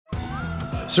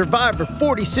Survivor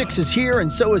 46 is here, and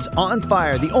so is On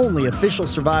Fire, the only official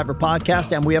Survivor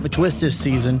podcast, and we have a twist this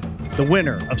season. The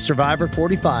winner of Survivor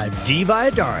 45, Dee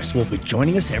Valladares, will be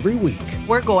joining us every week.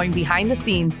 We're going behind the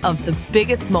scenes of the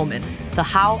biggest moments, the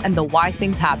how and the why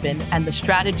things happen, and the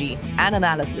strategy and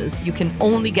analysis you can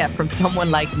only get from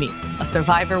someone like me, a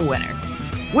Survivor winner.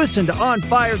 Listen to On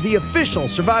Fire, the official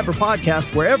Survivor podcast,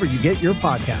 wherever you get your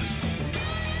podcasts.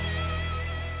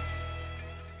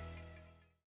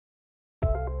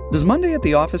 Does Monday at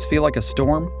the office feel like a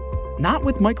storm? Not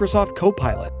with Microsoft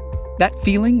Copilot. That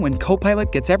feeling when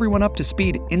Copilot gets everyone up to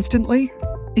speed instantly?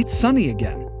 It's sunny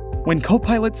again. When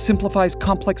Copilot simplifies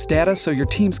complex data so your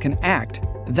teams can act,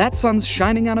 that sun's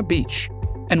shining on a beach.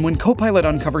 And when Copilot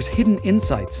uncovers hidden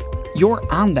insights, you're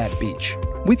on that beach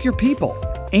with your people,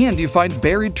 and you find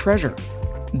buried treasure.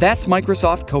 That's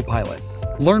Microsoft Copilot.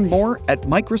 Learn more at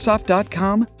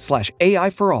Microsoft.com/AI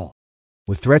for all.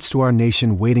 With threats to our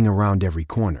nation waiting around every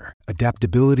corner,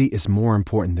 adaptability is more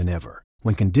important than ever.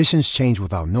 When conditions change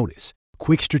without notice,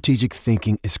 quick strategic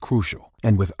thinking is crucial.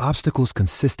 And with obstacles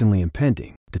consistently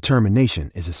impending, determination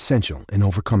is essential in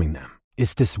overcoming them.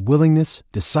 It's this willingness,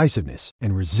 decisiveness,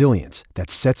 and resilience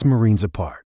that sets Marines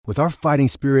apart. With our fighting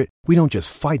spirit, we don't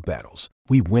just fight battles,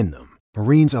 we win them.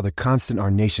 Marines are the constant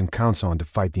our nation counts on to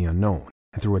fight the unknown.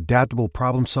 And through adaptable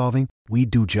problem solving, we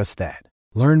do just that.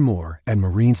 Learn more at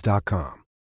marines.com.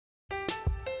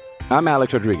 I'm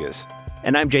Alex Rodriguez.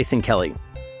 And I'm Jason Kelly.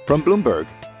 From Bloomberg,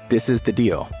 this is The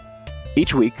Deal.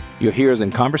 Each week, you'll hear us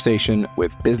in conversation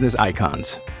with business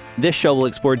icons. This show will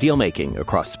explore deal-making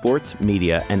across sports,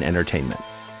 media, and entertainment.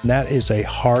 That is a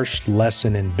harsh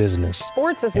lesson in business.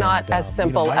 Sports is not as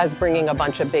simple as bringing a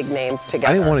bunch of big names together.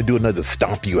 I didn't want to do another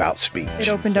stomp you out speech. It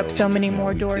opened up so many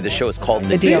more doors. The show is called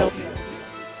The Deal.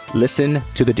 Listen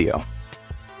to The Deal.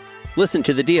 Listen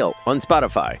to The Deal on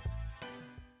Spotify.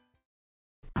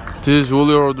 This is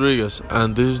Julio Rodriguez,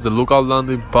 and this is the Lookout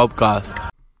Landing podcast.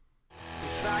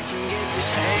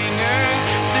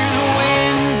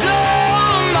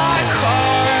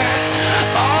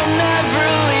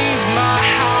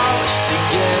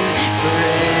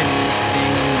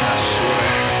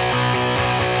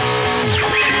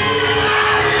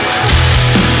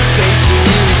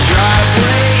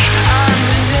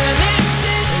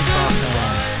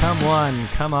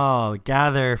 Come all,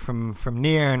 gather from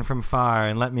near and from far,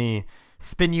 and let me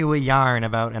spin you a yarn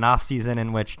about an off-season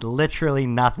in which literally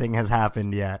nothing has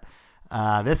happened yet.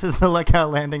 This is the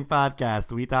Lookout Landing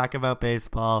podcast. We talk about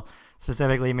baseball,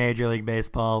 specifically Major League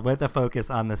Baseball, with a focus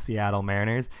on the Seattle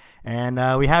Mariners. And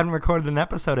we haven't recorded an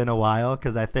episode in a while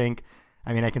because I can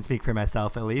speak for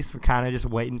myself at least. We're kind of just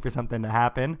waiting for something to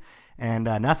happen. And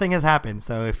nothing has happened.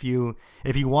 So if you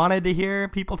wanted to hear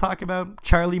people talk about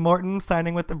Charlie Morton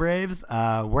signing with the Braves,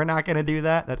 we're not going to do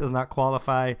that. That does not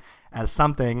qualify as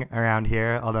something around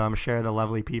here, although I'm sure the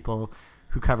lovely people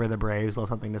who cover the Braves will have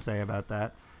something to say about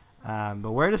that.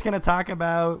 But we're just going to talk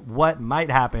about what might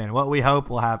happen, what we hope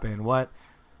will happen, what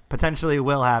potentially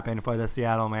will happen for the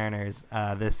Seattle Mariners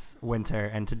this winter.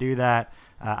 And to do that,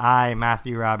 I,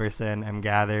 Matthew Robertson, am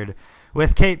gathered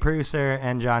with Kate Pruser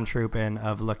and John Troopin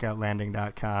of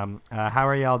LookoutLanding.com. How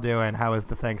are y'all doing? How was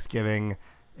the Thanksgiving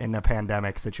in the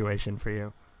pandemic situation for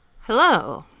you?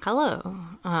 Hello.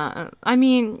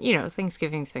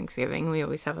 Thanksgiving's Thanksgiving. We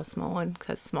always have a small one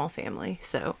because small family.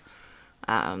 So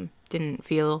didn't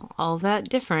feel all that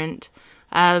different.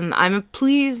 I'm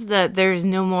pleased that there's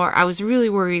no more. I was really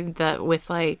worried that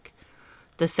with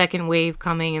the second wave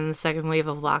coming and the second wave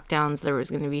of lockdowns, there was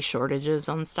going to be shortages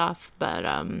on stuff. But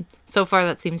so far,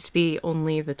 that seems to be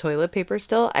only the toilet paper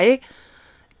still. I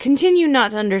continue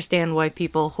not to understand why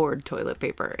people hoard toilet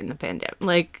paper in the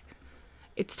pandemic.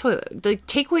 It's toilet.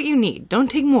 Take what you need.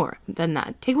 Don't take more than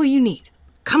that. Take what you need.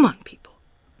 Come on, people.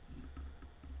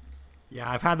 Yeah,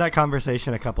 I've had that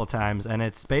conversation a couple times, and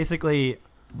it's basically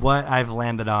what I've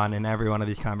landed on in every one of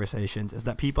these conversations is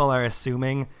that people are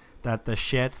assuming that the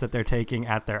shits that they're taking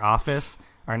at their office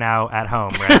are now at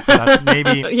home, right? So that's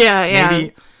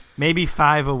maybe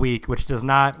 5 a week, which does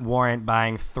not warrant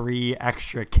buying 3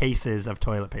 extra cases of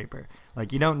toilet paper.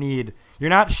 You're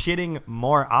not shitting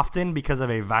more often because of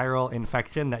a viral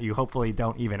infection that you hopefully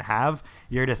don't even have.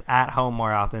 You're just at home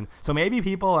more often. So maybe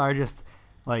people are just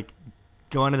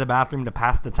going to the bathroom to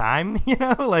pass the time,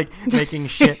 making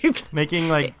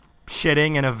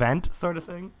shitting an event sort of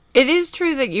thing. It is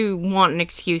true that you want an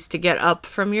excuse to get up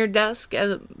from your desk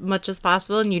as much as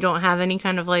possible, and you don't have any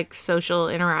kind of social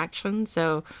interaction.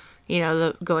 So,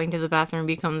 the going to the bathroom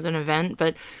becomes an event.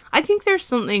 But I think there's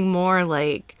something more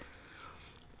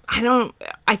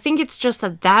I think it's just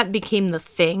that became the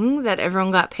thing that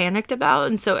everyone got panicked about.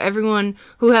 And so everyone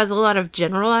who has a lot of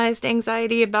generalized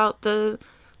anxiety about the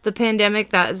the pandemic,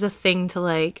 that is a thing to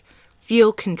like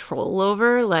feel control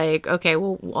over. Like, okay,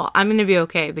 well, I'm going to be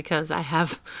okay because I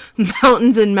have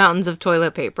mountains and mountains of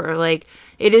toilet paper. Like,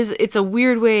 it's a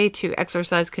weird way to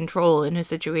exercise control in a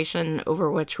situation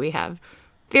over which we have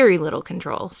very little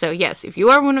control. So yes, if you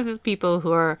are one of the people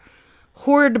who are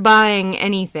hoard buying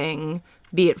anything,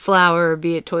 be it flour,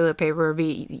 be it toilet paper,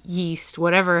 be it yeast,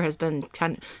 whatever has been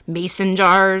kind of, mason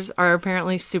jars are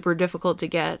apparently super difficult to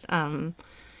get.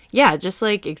 Yeah, just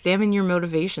like examine your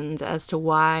motivations as to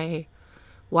why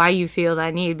you feel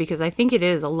that need, because I think it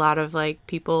is a lot of like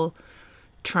people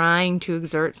trying to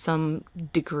exert some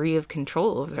degree of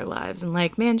control over their lives, and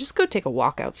like, man, just go take a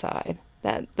walk outside.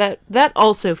 That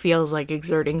also feels like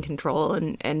exerting control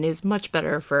and is much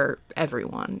better for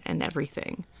everyone and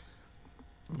everything.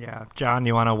 Yeah, John,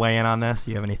 you want to weigh in on this?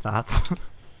 Do you have any thoughts?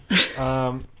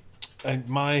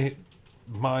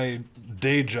 My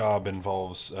day job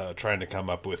involves trying to come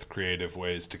up with creative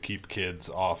ways to keep kids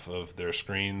off of their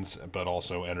screens, but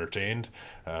also entertained.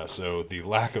 So the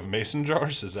lack of mason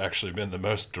jars has actually been the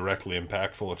most directly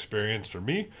impactful experience for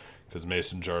me, because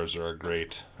mason jars are a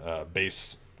great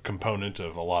base component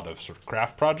of a lot of sort of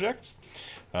craft projects.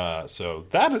 So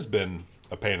that has been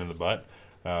a pain in the butt.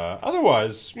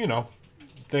 Otherwise,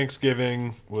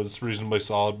 Thanksgiving was reasonably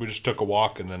solid. We just took a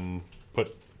walk and then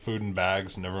put food in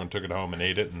bags, and everyone took it home and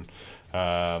ate it. And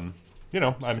I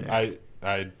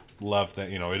love that.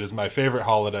 It is my favorite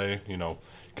holiday.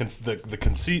 The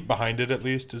conceit behind it, at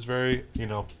least, is very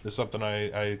is something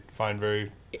I find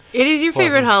very. It is your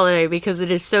pleasant. favorite holiday because it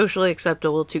is socially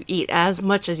acceptable to eat as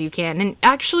much as you can and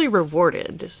actually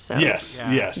rewarded. So. Yes.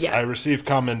 Yeah. I receive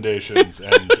commendations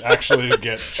and actually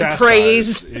get chastised.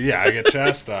 Praise. Yeah, I get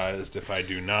chastised if I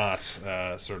do not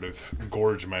sort of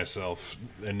gorge myself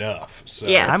enough. So.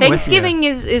 Yeah, Thanksgiving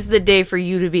is the day for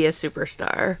you to be a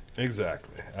superstar. Exactly.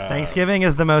 Thanksgiving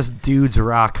is the most dudes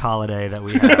rock holiday that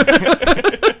we have.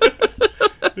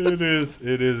 It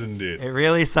is indeed. It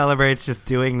really celebrates just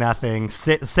doing nothing,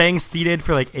 staying seated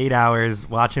for like 8 hours,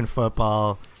 watching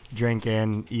football,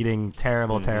 drinking, eating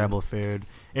terrible food.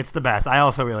 It's the best. I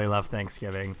also really love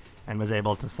Thanksgiving and was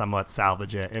able to somewhat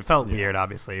salvage it. It felt weird,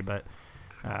 obviously, but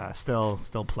still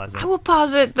pleasant. I will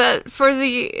posit that for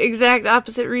the exact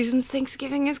opposite reasons,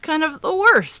 Thanksgiving is kind of the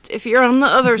worst if you're on the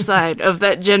other side of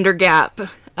that gender gap.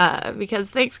 Because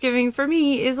Thanksgiving for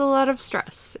me is a lot of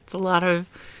stress. It's a lot of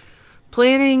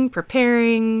planning,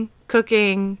 preparing,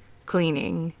 cooking,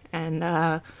 cleaning,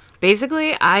 and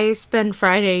basically I spend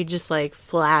Friday just like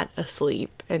flat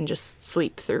asleep and just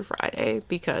sleep through Friday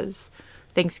because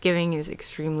Thanksgiving is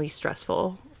extremely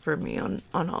stressful for me on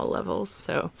all levels.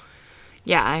 So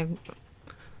yeah, I'm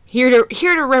here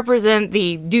to represent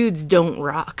the dudes don't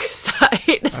rock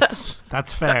side.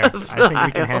 That's fair. I think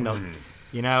we can handle it.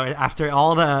 After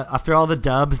all the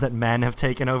dubs that men have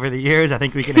taken over the years, I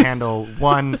think we can handle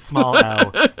one small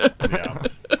L. Yeah.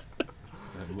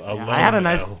 I had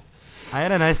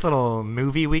a nice little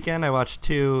movie weekend. I watched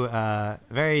two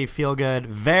very feel good,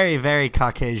 very very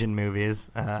Caucasian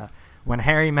movies. When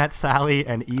Harry Met Sally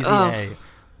and Easy A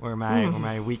were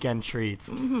my weekend treats.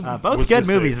 Both good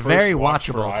movies, very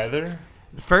watchable. Either?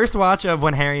 First watch of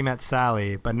When Harry Met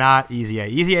Sally, but not Easy A.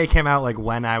 Easy A came out like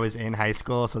when I was in high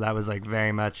school, so that was like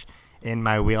very much in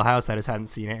my wheelhouse. I just hadn't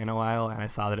seen it in a while, and I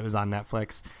saw that it was on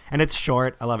Netflix. And it's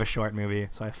short. I love a short movie,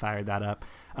 so I fired that up.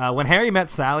 When Harry Met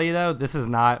Sally, though, this is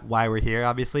not why we're here,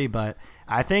 obviously, but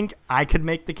I think I could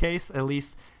make the case, at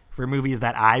least for movies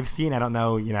that I've seen. I don't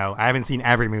know, I haven't seen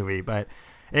every movie, but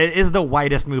it is the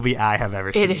whitest movie I have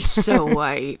ever seen. It is so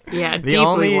white. Yeah,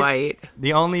 deeply white.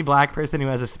 The only black person who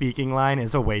has a speaking line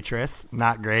is a waitress.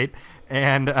 Not great.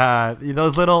 And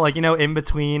those little, in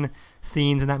between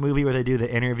scenes in that movie where they do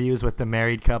the interviews with the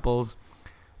married couples,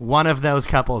 one of those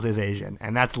couples is Asian,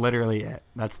 and that's literally it.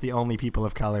 That's the only people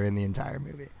of color in the entire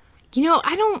movie.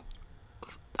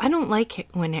 I don't like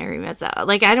When Harry Met Sally.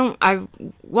 Like, I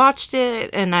watched it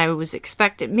and I was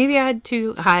expecting, maybe I had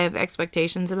too high of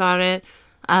expectations about it.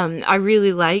 I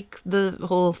really like the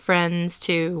whole friends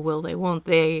to will they, won't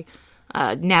they,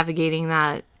 navigating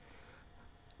that.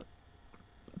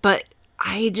 But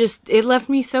it left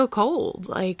me so cold.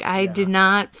 Like, I did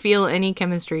not feel any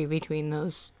chemistry between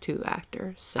those two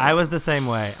actors. So. I was the same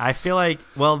way. I feel like,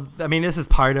 this is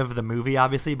part of the movie,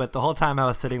 obviously, but the whole time I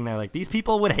was sitting there, like, these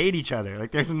people would hate each other.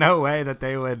 Like, there's no way that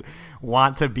they would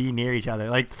want to be near each other.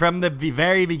 Like, from the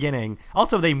very beginning.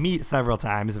 Also, they meet several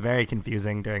times. Very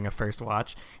confusing during a first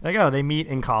watch. Like, they meet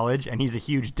in college, and he's a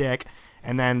huge dick.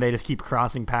 And then they just keep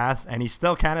crossing paths, and he's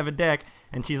still kind of a dick.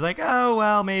 And she's like, oh,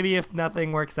 well, maybe if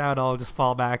nothing works out, I'll just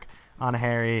fall back on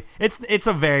Harry. It's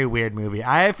a very weird movie.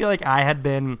 I feel like I had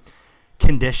been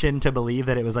conditioned to believe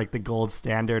that it was like the gold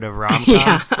standard of rom-coms.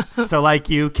 Yeah. So like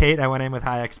you, Kate, I went in with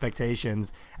high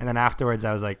expectations, and then afterwards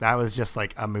I was like, that was just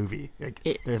like a movie.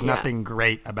 Like, there's nothing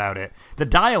great about it. The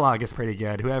dialogue is pretty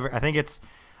good. I think it's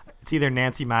either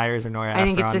Nancy Meyers or Nora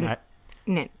Ephron.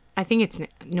 I think it's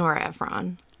Nora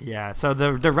Ephron. Yeah, so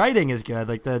the writing is good.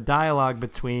 Like the dialogue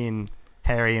between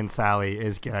Harry and Sally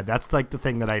is good. That's like the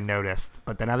thing that I noticed.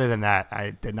 But then other than that, I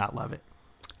did not love it.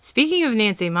 Speaking of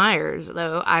Nancy Meyers,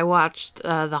 though, I watched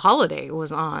The Holiday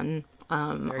was on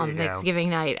Thanksgiving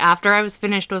night after I was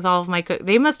finished with all of my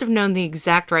They must have known the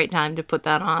exact right time to put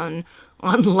that on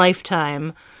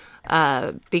Lifetime,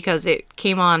 because it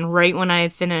came on right when I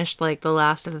had finished like the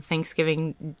last of the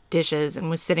Thanksgiving dishes and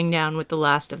was sitting down with the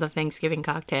last of the Thanksgiving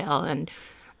cocktail. And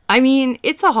I mean,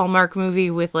 it's a Hallmark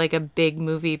movie with like a big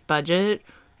movie budget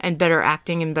and better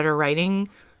acting and better writing,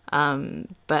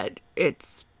 but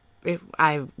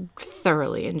I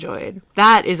thoroughly enjoyed.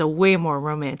 That is a way more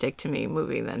romantic to me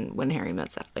movie than When Harry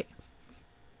Met Sally.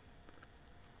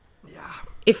 Yeah.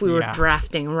 If we were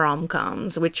drafting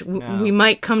rom-coms, which we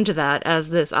might come to that as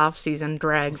this off-season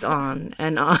drags on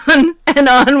and on and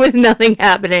on with nothing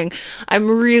happening. I'm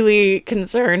really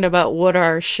concerned about what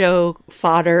our show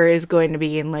fodder is going to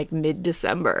be in like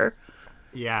mid-December.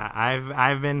 Yeah,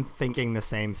 I've been thinking the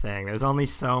same thing. There's only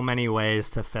so many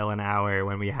ways to fill an hour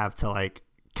when we have to like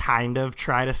kind of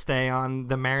try to stay on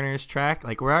the Mariners track.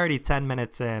 Like we're already 10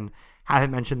 minutes in,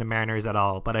 haven't mentioned the Mariners at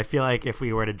all, but I feel like if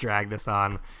we were to drag this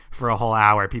on for a whole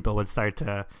hour, people would start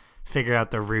to figure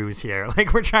out the ruse here.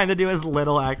 Like we're trying to do as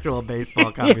little actual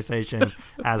baseball conversation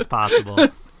as possible.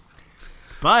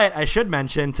 But I should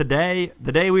mention today,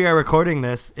 the day we are recording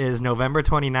this is November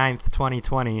 29th,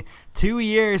 2020, 2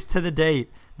 years to the date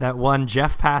that one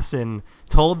Jeff Passan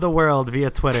told the world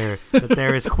via Twitter that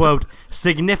there is, quote,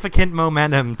 significant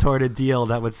momentum toward a deal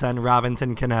that would send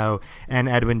Robinson Cano and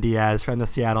Edwin Diaz from the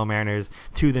Seattle Mariners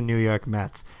to the New York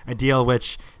Mets. A deal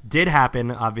which did happen,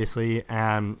 obviously,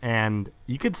 and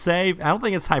you could say, I don't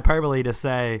think it's hyperbole to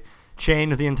say,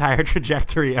 changed the entire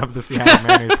trajectory of the Seattle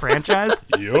Mariners franchise.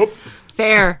 Yup.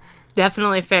 Fair.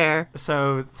 Definitely fair.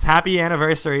 So it's happy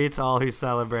anniversary to all who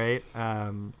celebrate.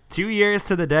 2 years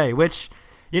to the day, which,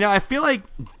 you know, I feel like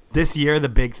this year the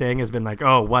big thing has been like,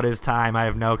 oh, what is time? I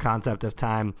have no concept of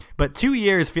time. But 2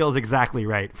 years feels exactly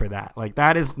right for that. Like,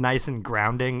 that is nice and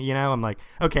grounding, you know? I'm like,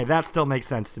 okay, that still makes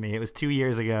sense to me. It was 2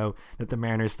 years ago that the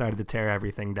Mariners started to tear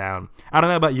everything down. I don't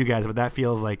know about you guys, but that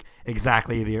feels like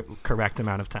exactly the correct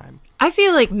amount of time. I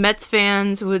feel like Mets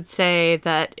fans would say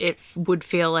that it would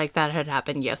feel like that had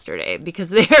happened yesterday because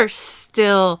they are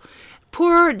still...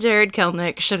 Poor Jared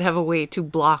Kelenic should have a way to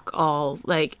block all,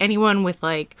 like, anyone with,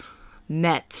 like,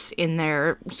 Mets in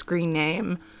their screen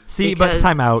name. See, but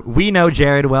time out. We know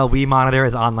Jared well. We monitor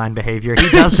his online behavior. He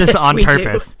does this on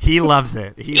purpose. Do. He loves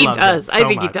it. He loves does. It so I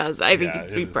think much. he does. I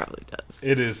think he probably does.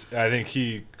 It is. I think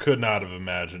he could not have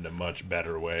imagined a much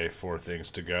better way for things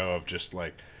to go. Of just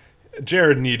like,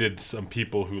 Jared needed some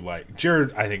people who like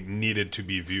Jared. I think needed to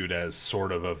be viewed as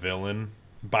sort of a villain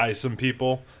by some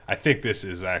people. I think this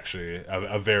is actually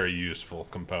a very useful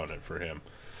component for him.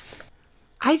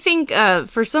 I think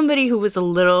for somebody who was a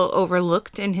little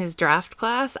overlooked in his draft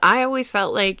class, I always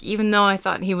felt like, even though I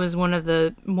thought he was one of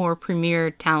the more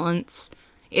premier talents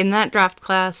in that draft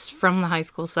class from the high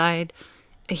school side,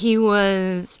 he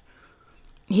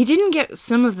didn't get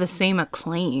some of the same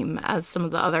acclaim as some of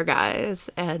the other guys.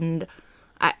 And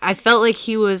I felt like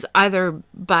he was, either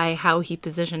by how he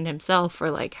positioned himself or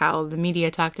like how the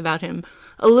media talked about him,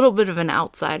 a little bit of an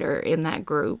outsider in that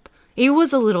group. He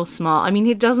was a little small. I mean,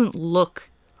 he doesn't look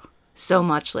so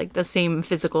much like the same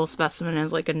physical specimen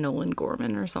as like a Nolan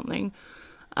Gorman or something.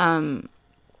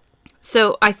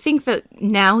 So I think that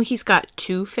now he's got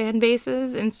two fan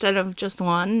bases instead of just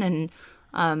one, and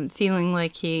feeling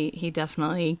like he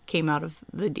definitely came out of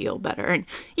the deal better. And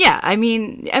yeah, I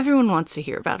mean, everyone wants to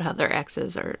hear about how their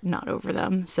exes are not over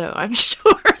them, so I'm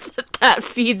sure that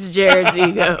feeds Jared's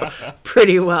ego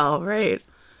pretty well, right?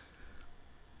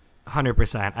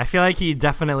 100%. I feel like he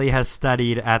definitely has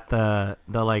studied at the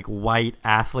like white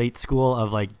athlete school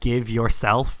of like give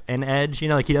yourself an edge. You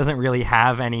know, like he doesn't really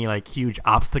have any like huge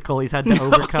obstacle he's had to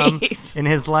overcome in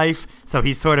his life. So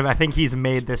he's sort of, I think he's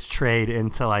made this trade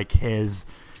into like his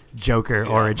Joker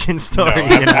origin story.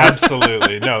 No, you know?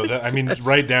 Absolutely. No, I mean,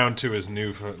 right down to his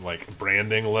new like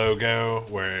branding logo,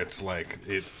 where it's like,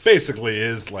 it basically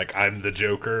is like, I'm the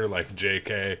Joker, like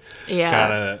JK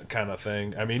kind of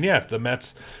thing. I mean, yeah, the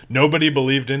Mets, nobody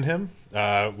believed in him,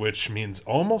 which means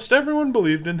almost everyone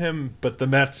believed in him, but the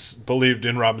Mets believed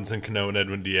in Robinson Cano and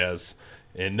Edwin Diaz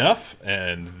enough,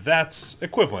 and that's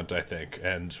equivalent, I think.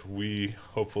 And we,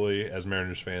 hopefully, as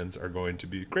Mariners fans, are going to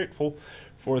be grateful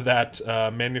for that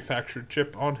manufactured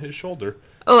chip on his shoulder.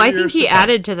 Oh, I think he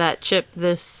added to that chip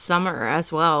this summer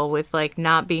as well, with like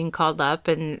not being called up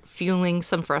and fueling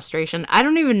some frustration. I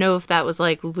don't even know if that was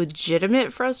like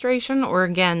legitimate frustration or,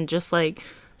 again, just like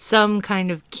some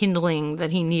kind of kindling that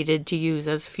he needed to use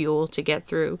as fuel to get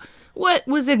through what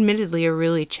was admittedly a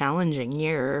really challenging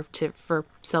year for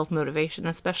self-motivation,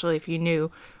 especially if you knew,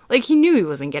 like, he knew he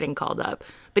wasn't getting called up,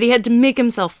 but he had to make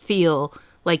himself feel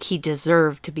like he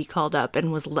deserved to be called up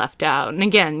and was left out. And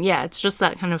again, yeah, it's just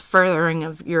that kind of furthering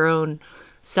of your own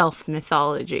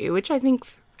self-mythology, which I think,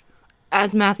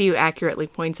 as Matthew accurately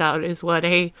points out, is what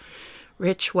a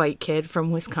rich white kid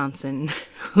from Wisconsin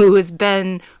who has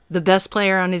been the best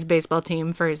player on his baseball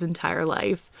team for his entire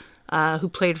life, who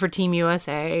played for Team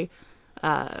USA,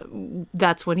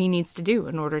 that's what he needs to do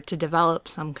in order to develop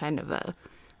some kind of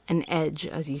an edge,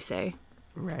 as you say.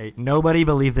 Right. Nobody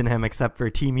believed in him except for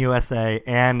Team USA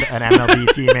and an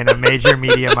MLB team in a major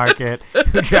media market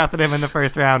who drafted him in the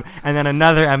first round, and then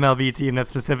another MLB team that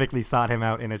specifically sought him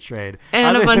out in a trade.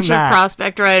 And a bunch of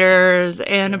prospect writers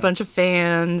and a bunch of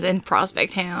fans and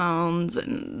prospect hounds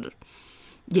and...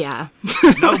 yeah.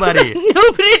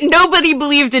 Nobody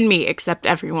believed in me, except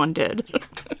everyone did.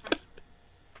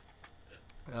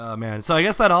 Oh, man. So I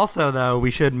guess that also, though,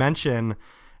 we should mention...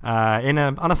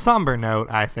 on a somber note,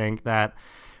 I think that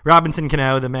Robinson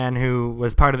Cano, the man who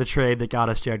was part of the trade that got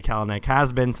us Jarred Kelenic,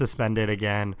 has been suspended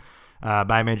again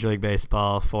by Major League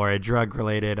Baseball for a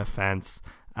drug-related offense.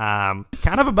 Kind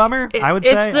of a bummer, I would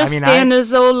say. It's the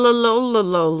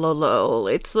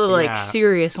stanazolololololol. It's the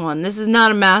serious one. This is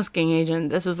not a masking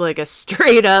agent. This is like a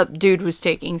straight up dude was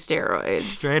taking steroids.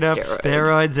 Straight up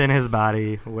steroids in his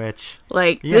body, which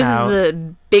this is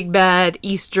the big bad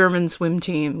East German swim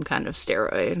team kind of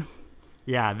steroid.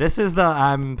 Yeah, this is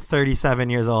I'm 37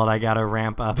 years old. I gotta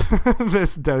ramp up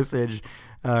this dosage.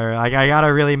 I got to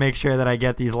really make sure that I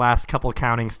get these last couple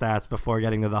counting stats before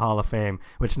getting to the Hall of Fame,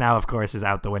 which now, of course, is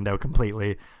out the window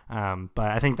completely. But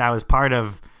I think that was part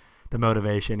of the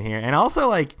motivation here. And also,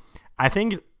 like, I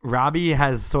think Robbie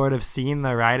has sort of seen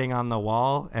the writing on the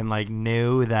wall and, like,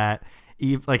 knew that,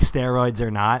 like, steroids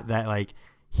or not, that, like,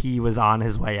 he was on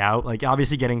his way out. Like,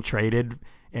 obviously getting traded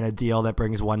in a deal that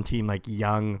brings one team, like,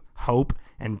 young hope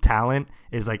and talent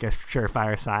is like a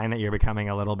surefire sign that you're becoming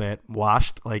a little bit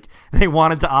washed. Like, they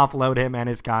wanted to offload him and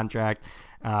his contract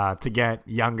to get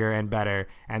younger and better.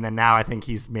 And then now I think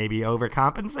he's maybe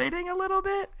overcompensating a little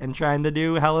bit and trying to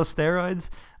do hella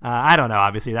steroids. I don't know.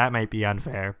 Obviously that might be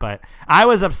unfair, but I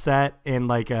was upset in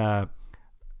like a,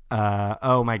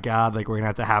 oh my God, like we're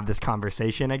going to have this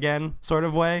conversation again sort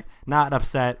of way. Not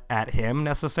upset at him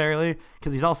necessarily,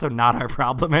 because he's also not our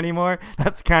problem anymore.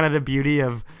 That's kind of the beauty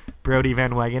of Brodie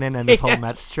Van Wegenen and this whole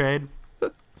Mets trade.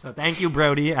 So thank you,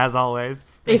 Brodie, as always.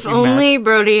 If only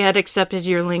Brodie had accepted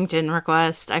your LinkedIn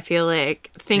request, I feel like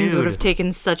things would have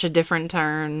taken such a different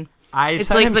turn.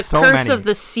 It's like the curse of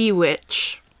the sea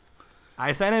witch.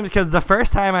 I sent him because the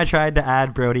first time I tried to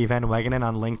add Brodie Van Wegenen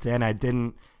on LinkedIn, I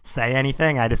didn't say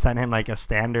anything. I just sent him like a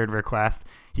standard request.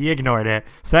 He ignored it.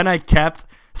 So then I kept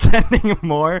sending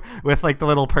more with like the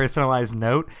little personalized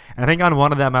note. And I think on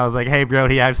one of them I was like, hey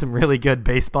Brodie, I have some really good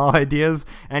baseball ideas,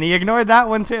 and he ignored that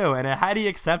one too. And had he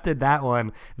accepted that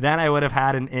one, then I would have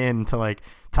had an in to like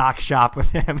talk shop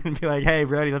with him and be like, hey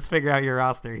Brodie, let's figure out your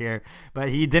roster here. But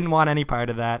he didn't want any part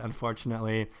of that,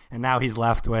 unfortunately, and now he's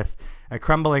left with a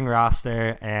crumbling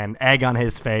roster and egg on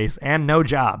his face and no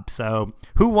job. So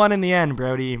who won in the end,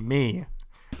 Brodie? Me.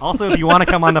 Also, if you want to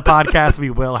come on the podcast, we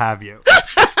will have you.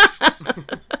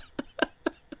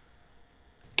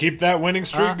 Keep that winning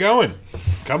streak going.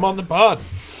 Come on the pod.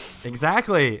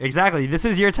 Exactly. This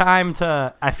is your time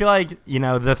to, I feel like, you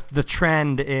know, the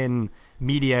trend in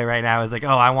media right now is like,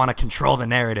 oh, I want to control the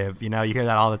narrative. You know, you hear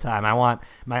that all the time. I want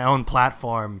my own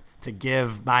platform to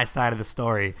give my side of the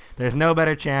story. There's no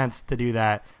better chance to do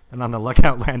that than on the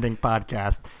Lookout Landing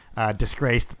podcast,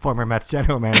 disgraced former Mets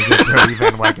general manager Brodie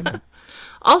Van Wegenen.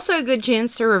 Also a good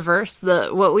chance to reverse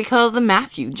what we call the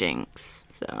Matthew jinx.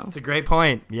 So it's a great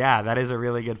point. Yeah, that is a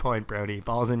really good point, Brodie.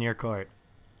 Ball's in your court.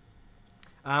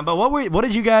 But what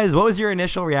was your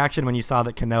initial reaction when you saw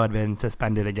that Cano had been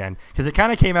suspended again? Because it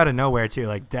kind of came out of nowhere too,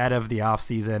 like dead of the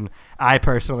offseason. I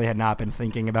personally had not been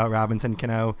thinking about Robinson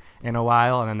Cano in a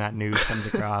while, and then that news comes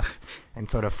across and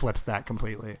sort of flips that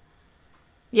completely.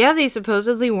 Yeah, they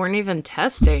supposedly weren't even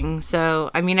testing. So,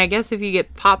 I mean, I guess if you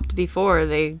get popped before,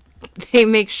 they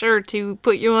make sure to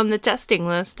put you on the testing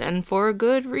list, and for a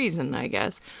good reason, I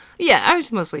guess. Yeah, I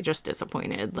was mostly just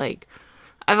disappointed. Like,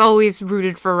 I've always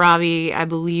rooted for Robbie. I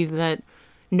believe that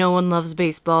no one loves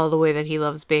baseball the way that he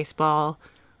loves baseball.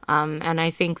 And I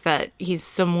think that he's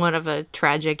somewhat of a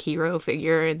tragic hero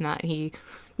figure in that he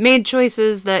made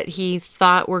choices that he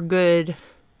thought were good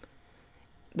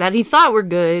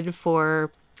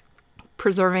for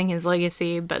preserving his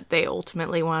legacy, but they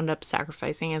ultimately wound up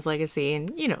sacrificing his legacy.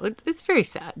 And, it's very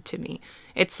sad to me.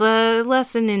 It's a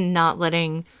lesson in not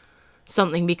letting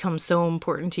something become so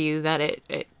important to you that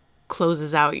it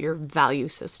closes out your value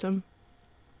system.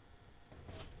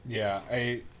 Yeah,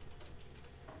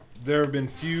 there have been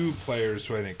few players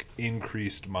who I think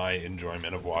increased my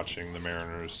enjoyment of watching the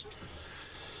Mariners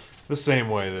the same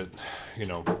way that,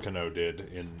 Cano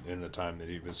did in the time that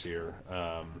he was here.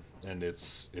 And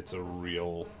it's a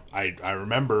real... I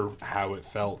remember how it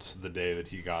felt the day that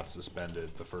he got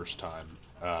suspended the first time.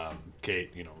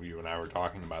 Kate, you and I were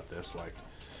talking about this.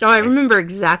 I remember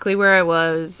exactly where I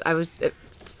was. I was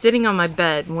sitting on my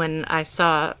bed when I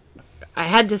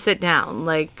had to sit down,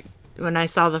 when I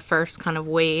saw the first kind of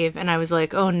wave, and I was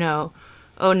like, oh no,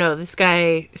 this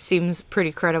guy seems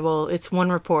pretty credible. It's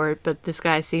one report, but this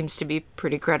guy seems to be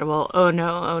pretty credible. Oh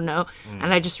no.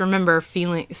 And I just remember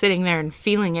sitting there and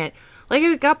feeling it like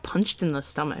it got punched in the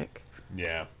stomach.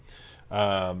 Yeah.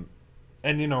 And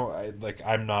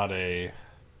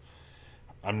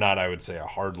I'm not, I would say, a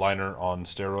hardliner on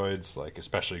steroids,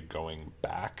 especially going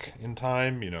back in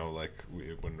time,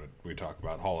 when we talk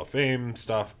about Hall of Fame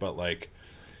stuff, but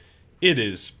it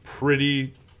is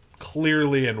pretty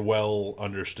clearly and well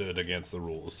understood against the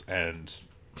rules. And,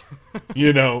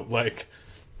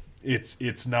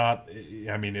 it's not,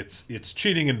 it's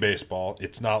cheating in baseball.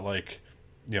 It's not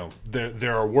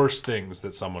there are worse things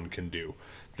that someone can do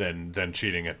than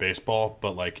cheating at baseball,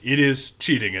 but it is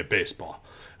cheating at baseball.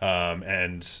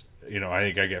 And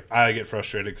I think I get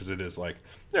frustrated because it is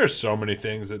there are so many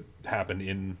things that happen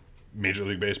in Major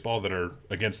League Baseball that are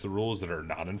against the rules that are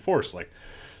not enforced,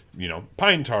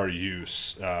 pine tar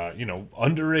use,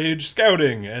 underage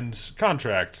scouting and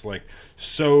contracts,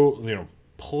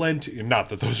 plenty. Not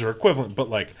that those are equivalent,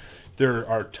 but there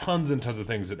are tons and tons of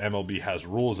things that MLB has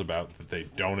rules about that they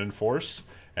don't enforce,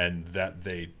 and that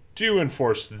they do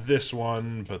enforce this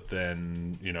one, but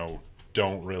then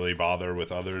don't really bother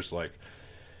with others. I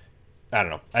don't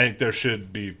know. I think there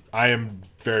should be... I am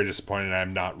very disappointed.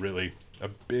 I'm not really a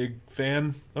big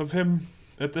fan of him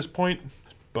at this point.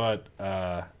 But,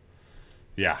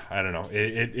 yeah, I don't know.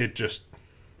 It just...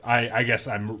 I guess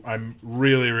I'm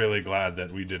really, really glad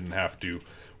that we didn't have to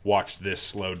watch this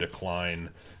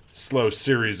slow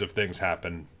series of things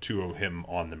happen to him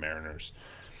on the Mariners.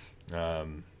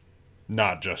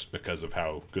 Not just because of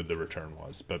how good the return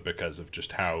was, but because of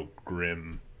just how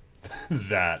grim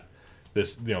that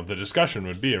the discussion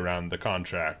would be around the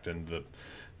contract and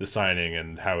the signing,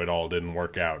 and how it all didn't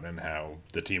work out, and how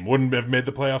the team wouldn't have made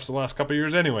the playoffs the last couple of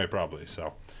years anyway, probably.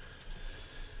 So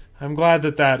I'm glad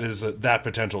that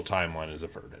potential timeline is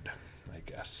averted, I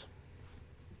guess.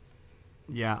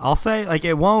 Yeah, I'll say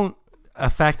it won't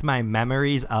affect my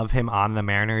memories of him on the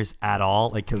Mariners at all,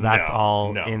 because that's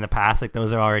all in the past.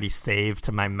 Those are already saved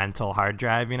to my mental hard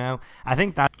drive. I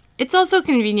think that it's also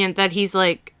convenient that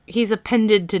he's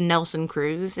appended to Nelson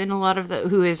Cruz in a lot of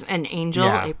who is an angel,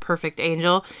 a perfect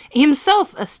angel,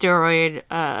 himself a steroid.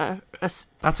 That's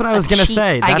what I was gonna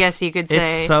say. I guess you could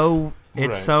say.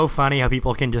 It's so funny how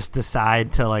people can just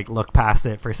decide to look past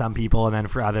it for some people, and then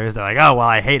for others they're oh well,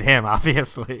 I hate him,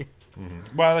 obviously.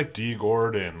 Mm-hmm. Well, I like D.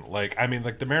 Gordon.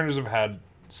 The Mariners have had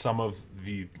some of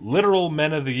the literal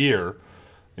men of the year,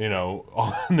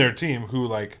 on their team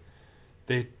who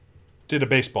they did a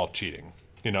baseball cheating,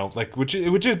 which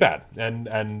is bad,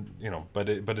 and but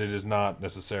it does not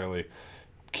necessarily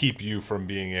keep you from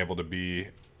being able to be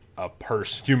a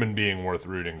human being worth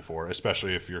rooting for,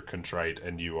 especially if you're contrite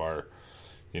and you are,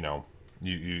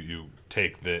 you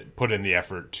put in the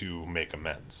effort to make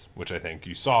amends, which I think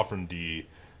you saw from D.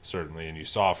 Certainly, and you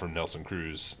saw from Nelson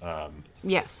Cruz.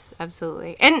 Yes,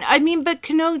 absolutely. And, but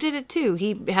Cano did it too.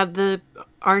 He had the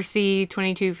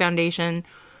RC22 Foundation,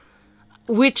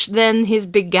 which then his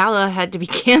big gala had to be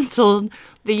canceled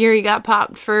the year he got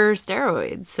popped for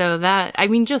steroids. So that,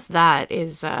 just that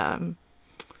is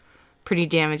pretty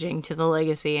damaging to the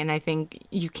legacy, and I think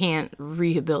you can't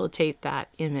rehabilitate that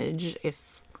image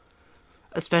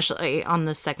especially on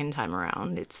the second time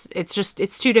around.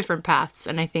 It's two different paths,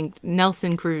 and I think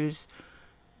Nelson Cruz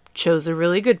chose a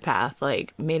really good path.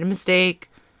 Made a mistake,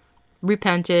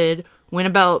 repented, went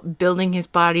about building his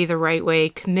body the right way,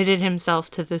 committed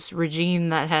himself to this regime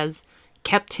that has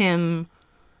kept him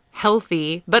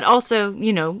healthy, but also,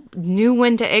 knew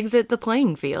when to exit the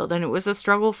playing field. And it was a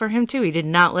struggle for him too. He did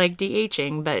not like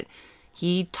DHing, but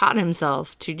he taught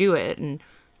himself to do it. And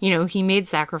he made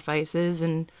sacrifices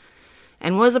and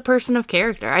was a person of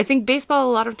character. I think baseball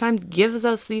a lot of times gives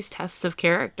us these tests of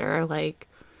character. Like,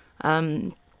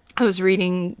 I was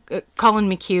reading Colin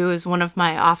McHugh is one of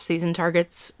my off-season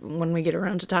targets. When we get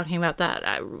around to talking about that,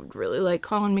 I would really like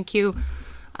Colin McHugh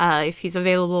if he's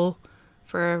available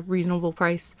for a reasonable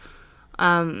price.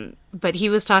 But he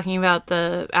was talking about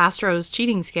the Astros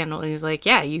cheating scandal, and he was like,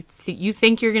 yeah, you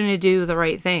think you're going to do the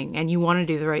right thing, and you want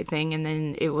to do the right thing, and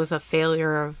then it was a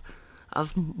failure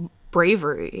of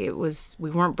bravery.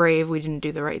 We weren't brave, we didn't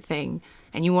do the right thing,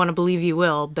 and you want to believe you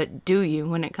will, but do you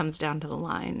when it comes down to the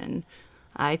line? And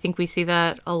I think we see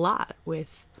that a lot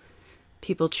with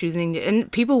people choosing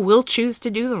and people will choose to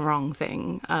do the wrong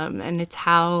thing, and it's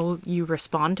how you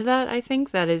respond to that. I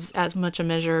think that is as much a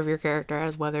measure of your character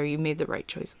as whether you made the right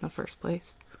choice in the first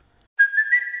place.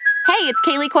 Hey, it's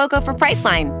Kaylee Cuoco for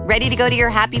Priceline. Ready to go to your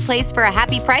happy place for a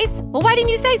happy price? Well, why didn't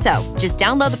you say so? Just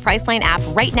download the Priceline app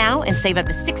right now and save up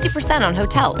to 60% on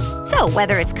hotels. So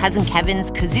whether it's Cousin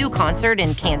Kevin's Kazoo Concert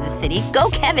in Kansas City, go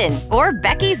Kevin, or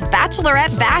Becky's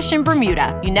Bachelorette Bash in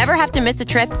Bermuda, you never have to miss a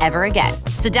trip ever again.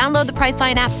 So download the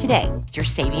Priceline app today. Your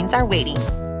savings are waiting.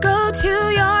 Go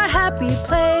to your happy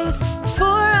place for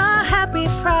a happy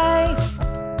price.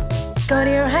 Go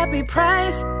to your happy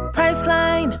price,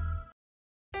 Priceline.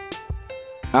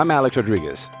 I'm Alex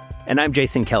Rodriguez. And I'm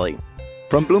Jason Kelly.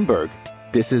 From Bloomberg,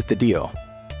 this is The Deal.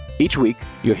 Each week,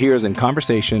 you'll hear us in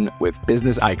conversation with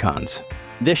business icons.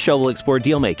 This show will explore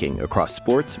deal-making across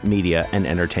sports, media, and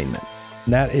entertainment.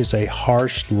 That is a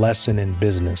harsh lesson in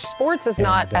business. Sports is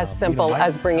not as simple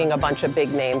as bringing a bunch of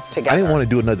big names together. I didn't want to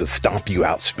do another stomp you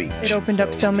out speech. It opened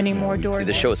up so many more doors.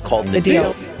 The show is called The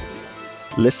Deal.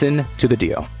 Listen to The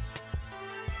Deal.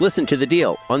 Listen to The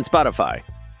Deal on Spotify.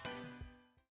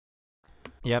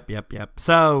 Yep.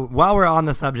 So while we're on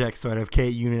the subject, sort of,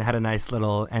 Kate, you had a nice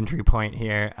little entry point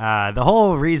here. The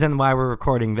whole reason why we're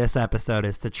recording this episode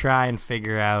is to try and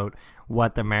figure out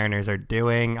what the Mariners are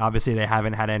doing. Obviously, they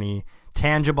haven't had any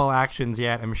tangible actions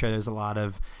yet. I'm sure there's a lot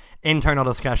of internal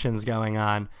discussions going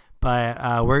on.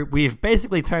 But we've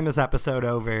basically turned this episode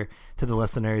over to the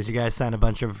listeners. You guys sent a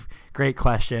bunch of great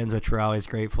questions, which we're always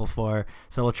grateful for.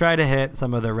 So we'll try to hit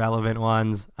some of the relevant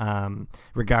ones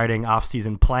regarding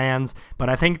off-season plans. But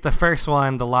I think the first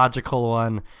one, the logical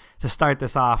one to start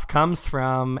this off, comes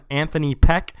from Anthony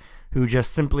Peck, who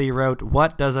just simply wrote,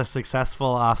 "What does a successful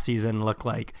off-season look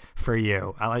like for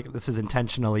you?" I like this is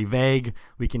intentionally vague.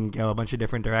 We can go a bunch of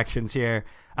different directions here.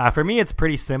 For me, it's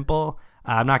pretty simple.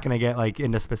 I'm not going to get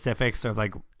into specifics of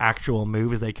actual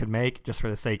moves they could make just for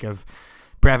the sake of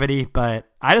brevity, but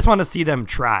I just want to see them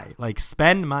try,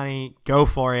 spend money, go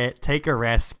for it, take a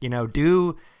risk,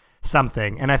 do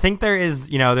something. And I think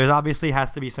there's obviously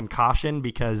has to be some caution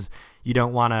because you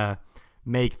don't want to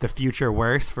make the future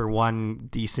worse for one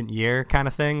decent year kind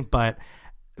of thing. But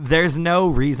there's no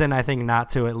reason, I think, not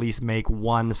to at least make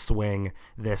one swing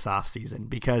this offseason,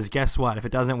 because guess what? If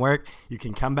it doesn't work, you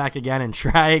can come back again and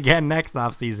try again next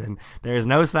offseason. There's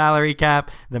no salary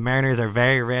cap. The Mariners are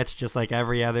very rich, just like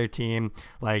every other team.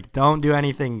 Don't do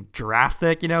anything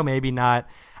drastic, maybe not.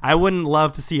 I wouldn't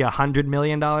love to see $100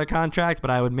 million contract, but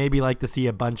I would maybe like to see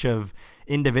a bunch of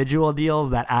individual deals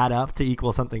that add up to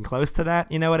equal something close to that.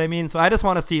 You know what I mean? So I just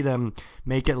want to see them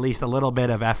make at least a little bit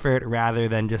of effort rather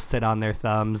than just sit on their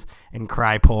thumbs and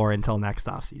cry poor until next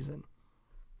offseason.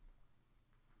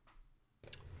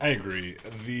 I agree.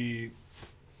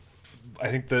 I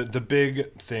think the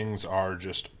big things are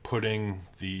just putting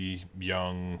the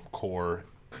young core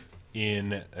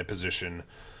in a position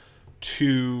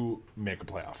to make a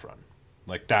playoff run.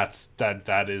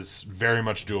 That is very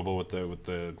much doable with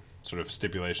the sort of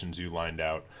stipulations you lined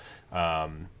out,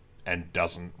 and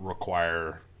doesn't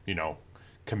require,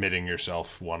 committing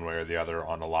yourself one way or the other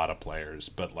on a lot of players.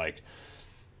 But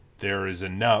there is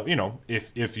enough,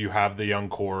 if you have the young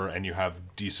core and you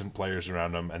have decent players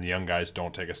around them and the young guys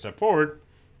don't take a step forward,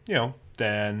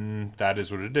 then that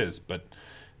is what it is. But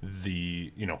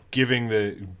being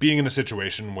in a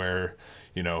situation where,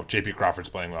 J.P. Crawford's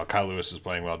playing well, Kyle Lewis is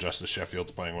playing well, Justice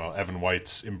Sheffield's playing well, Evan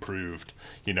White's improved.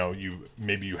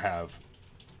 You have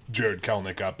Jared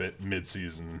Kelenic up at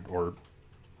midseason or,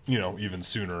 even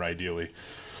sooner ideally,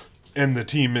 and the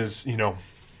team is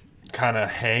kind of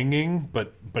hanging,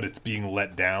 but it's being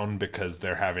let down because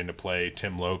they're having to play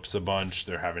Tim Lopes a bunch.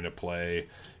 They're having to play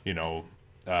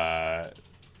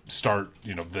start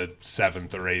the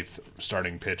 7th or 8th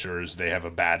starting pitchers. They have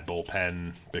a bad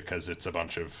bullpen because it's a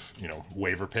bunch of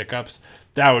waiver pickups.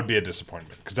 That would be a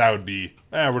disappointment, because that would be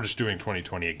we're just doing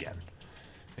 2020 again.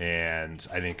 And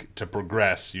I think to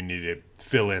progress, you need to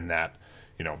fill in that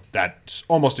that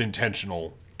almost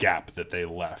intentional gap that they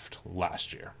left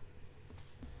last year.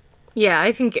 Yeah,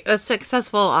 I think a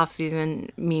successful offseason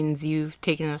means you've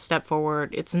taken a step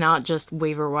forward. It's not just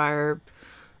waiver wire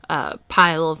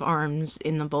pile of arms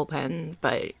in the bullpen,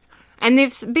 and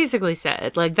they've basically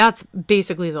said, like, that's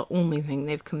basically the only thing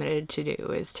they've committed to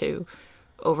do is to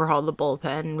overhaul the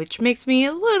bullpen, which makes me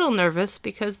a little nervous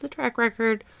because the track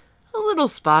record, a little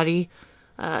spotty.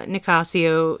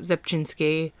 Nicasio,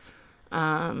 Zepchinski.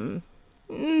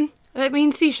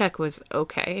 Cishek was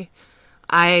okay.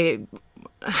 I'm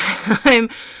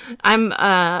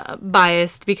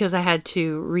biased because I had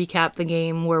to recap the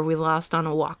game where we lost on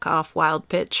a walk-off wild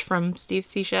pitch from Steve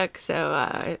Cishek, so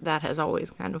that has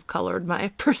always kind of colored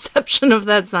my perception of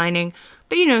that signing.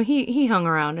 But, he hung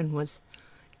around and was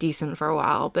decent for a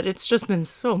while, but it's just been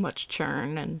so much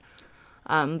churn, and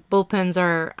bullpens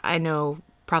are, I know,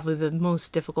 probably the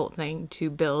most difficult thing to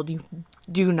build. You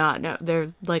do not know. They're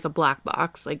like a black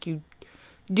box. Like, you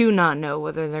do not know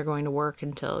whether they're going to work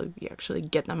until you actually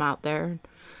get them out there.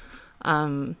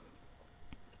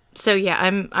 So yeah,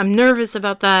 I'm nervous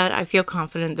about that. I feel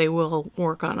confident they will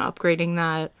work on upgrading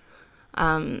that.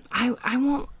 I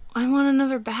want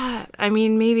another bat. I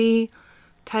mean, maybe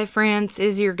Ty France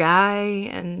is your guy,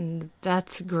 and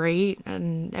that's great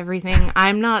and everything.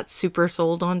 I'm not super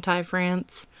sold on Ty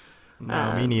France.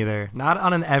 No, me neither. Not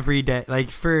on an everyday,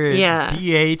 like for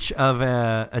DH of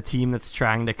a team that's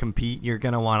trying to compete, you're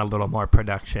going to want a little more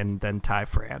production than Ty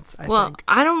France, I think.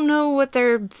 I don't know what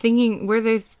they're thinking, where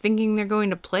they're thinking they're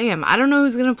going to play him. I don't know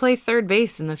who's going to play third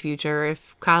base in the future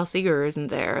if Kyle Seager isn't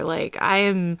there. Like, I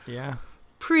am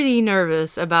pretty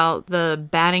nervous about the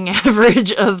batting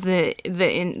average of the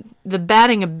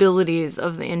batting abilities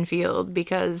of the infield,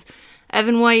 because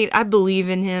Evan White, I believe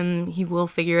in him. He will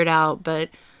figure it out, but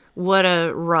what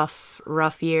a rough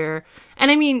year. And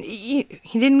I mean, he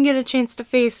didn't get a chance to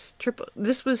face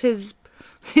this was his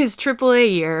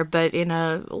AAA year, but in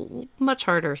a much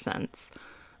harder sense.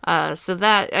 So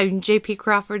that, I mean, JP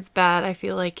Crawford's bat, I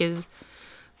feel like, is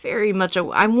very much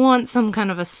I want some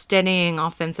kind of a steadying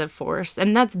offensive force,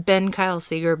 and that's been Kyle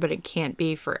Seager, but it can't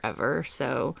be forever.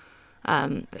 So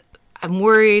I'm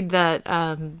worried that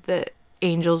the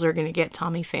Angels are going to get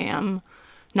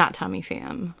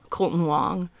Colton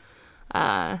Wong.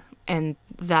 And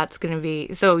that's going to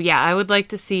be... So, yeah, I would like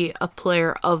to see a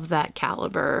player of that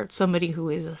caliber, somebody who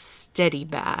is a steady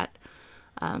bat,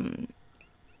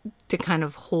 to kind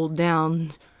of hold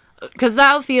down... Because the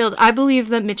outfield, I believe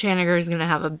that Mitch Haniger is going to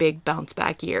have a big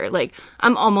bounce-back year. Like,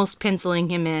 I'm almost penciling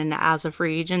him in as a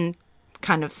free agent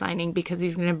kind of signing, because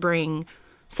he's going to bring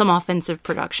some offensive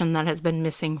production that has been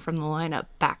missing from the lineup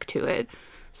back to it.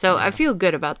 So I feel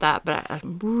good about that, but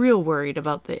I'm real worried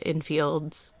about the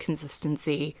infield's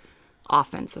consistency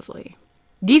offensively.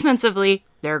 Defensively,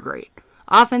 they're great.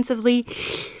 Offensively,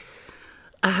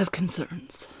 I have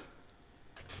concerns.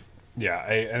 Yeah,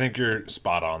 I think you're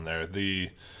spot on there.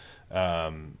 The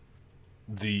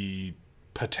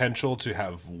potential to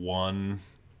have one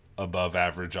above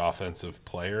average offensive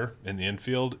player in the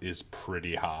infield is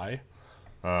pretty high.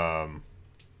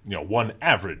 One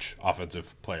average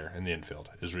offensive player in the infield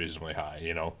is reasonably high,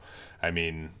 I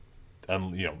mean,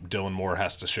 Dylan Moore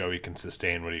has to show he can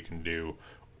sustain what he can do,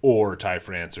 or Ty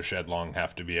France or Shed Long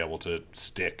have to be able to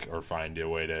stick or find a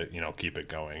way to, keep it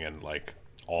going. And, like,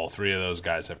 all three of those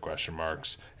guys have question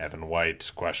marks. Evan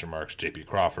White, question marks. JP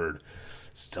Crawford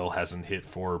still hasn't hit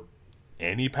for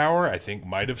any power. I think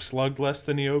might have slugged less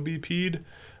than he OBP'd,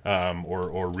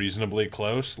 or reasonably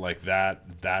close. Like,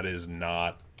 that is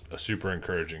not a super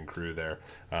encouraging crew there.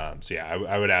 So yeah,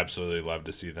 I would absolutely love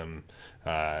to see them,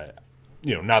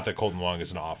 not that Colton Wong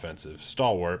is an offensive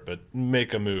stalwart, but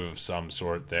make a move of some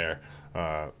sort there,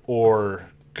 or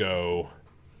go,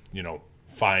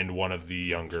 find one of the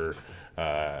younger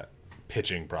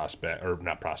pitching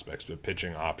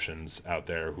pitching options out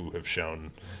there who have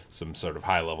shown some sort of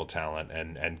high level talent,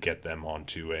 and get them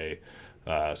onto a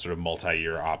sort of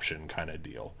multi-year option kind of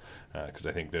deal. Because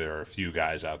I think there are a few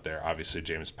guys out there, obviously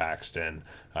James Paxton,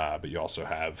 but you also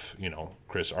have,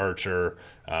 Chris Archer.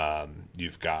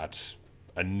 You've got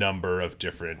a number of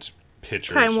different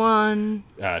pitchers. Taiwan,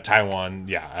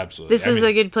 yeah, absolutely. This is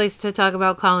a good place to talk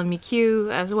about Colin McHugh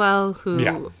as well,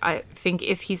 who I think,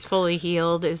 if he's fully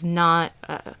healed, is not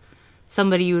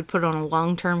somebody you would put on a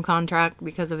long-term contract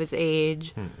because of his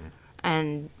age.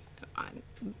 And I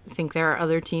think there are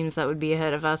other teams that would be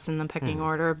ahead of us in the pecking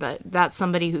order, but that's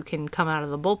somebody who can come out of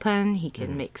the bullpen. He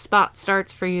can make spot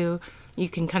starts for you. You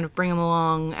can kind of bring him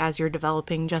along as you're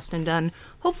developing Justin Dunn,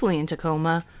 hopefully in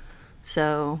Tacoma.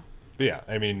 So... Yeah,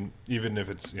 I mean, even if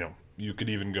it's, you could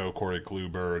even go Corey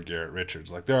Kluber or Garrett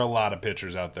Richards. Like, there are a lot of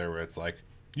pitchers out there where it's like,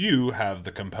 you have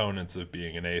the components of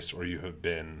being an ace, or you have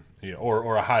been,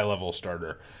 or a high level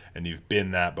starter, and you've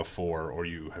been that before, or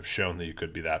you have shown that you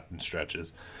could be that in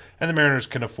stretches. And the Mariners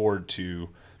can afford to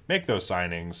make those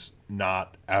signings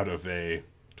not out of a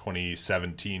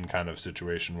 2017 kind of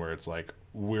situation where it's like,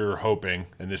 we're hoping,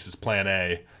 and this is plan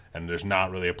A, and there's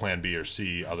not really a plan B or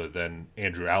C other than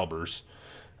Andrew Albers.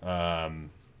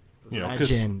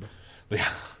 Legend.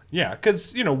 Yeah,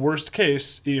 because, worst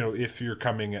case, if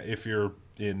you're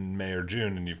in May or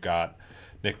June and you've got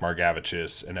Nick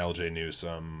Margevicius and LJ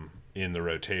Newsome in the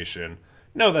rotation,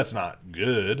 no, that's not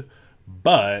good,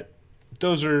 but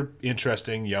those are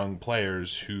interesting young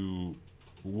players who,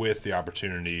 with the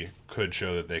opportunity, could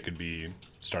show that they could be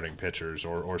starting pitchers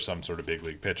or some sort of big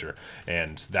league pitcher,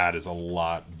 and that is a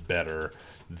lot better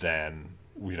than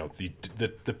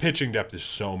the pitching depth is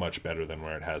so much better than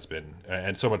where it has been,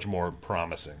 and so much more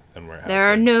promising than where it has been.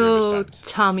 There are no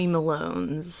Tommy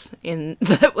Malones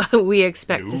that we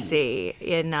expect to see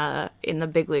in the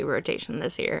big league rotation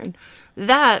this year, and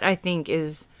that I think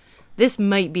this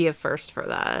might be a first for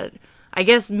that. I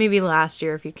guess maybe last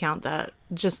year, if you count that,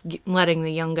 just letting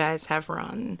the young guys have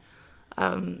run.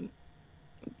 And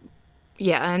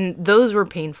those were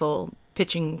painful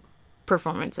pitching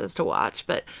performances to watch.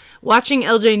 But watching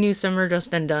LJ Newsome or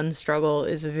Justin Dunn struggle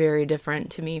is very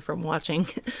different to me from watching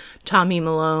Tommy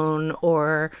Malone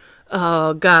or,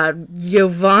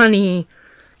 Giovanni.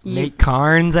 Nate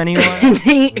Carnes, anyone?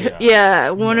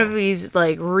 One of these,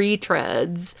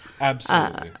 retreads.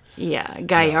 Absolutely.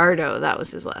 Gallardo, that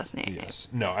was his last name. Yes.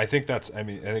 No, I think I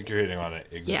think you're hitting on it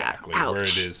exactly. Yeah, where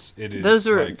it is. Those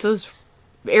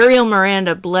Ariel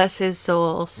Miranda, bless his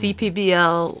soul,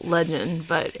 CPBL legend,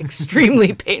 but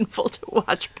extremely painful to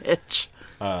watch pitch.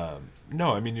 No,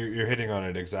 I mean, you're hitting on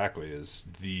it exactly.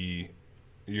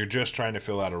 You're just trying to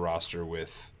fill out a roster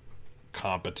with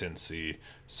competency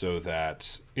so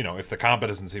that, if the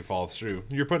competency falls through,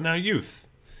 you're putting out youth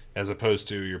as opposed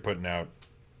to you're putting out,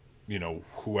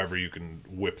 whoever you can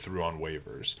whip through on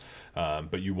waivers.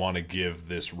 But you want to give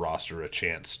this roster a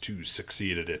chance to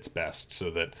succeed at its best so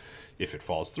that if it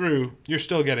falls through, you're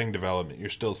still getting development. You're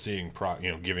still seeing,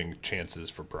 giving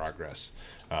chances for progress.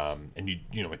 And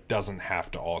it doesn't have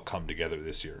to all come together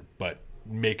this year, but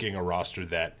making a roster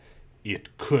that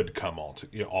it could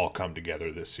all come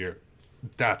together this year.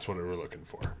 That's what we're looking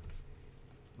for.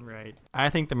 Right. I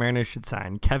think the Mariners should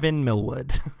sign Kevin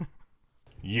Millwood.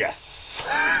 Yes.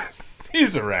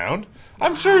 He's around.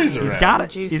 I'm sure he's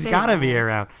around. He's got to be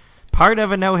around. Part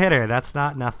of a no-hitter. That's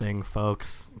not nothing,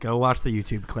 folks. Go watch the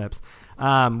YouTube clips.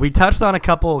 We touched on a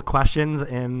couple questions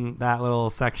in that little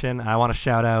section. I want to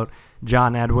shout out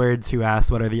John Edwards, who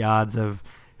asked what are the odds of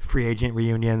free agent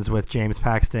reunions with James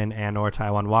Paxton and or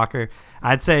Taijuan Walker.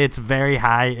 I'd say it's very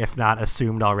high, if not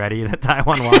assumed already, that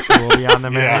Taijuan Walker will be on the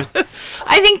Mariners.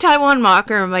 I think Taijuan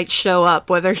Walker might show up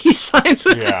whether he signs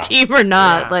with the team or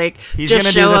not. He's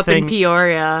just show up in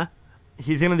Peoria.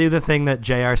 He's going to do the thing that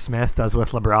J.R. Smith does with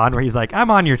LeBron, where he's like,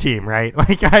 I'm on your team, right?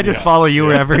 I just follow you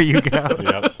wherever you go.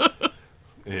 Yep.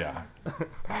 Yeah.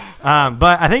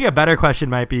 But I think a better question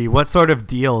might be, what sort of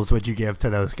deals would you give to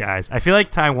those guys? I feel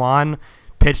like Taijuan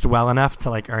pitched well enough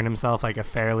to earn himself a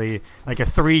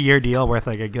 3-year deal worth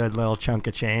a good little chunk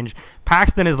of change.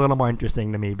 Paxton is a little more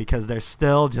interesting to me because there's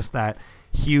still just that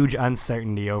huge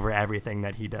uncertainty over everything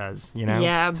that he does,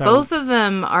 Yeah, so, both of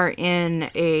them are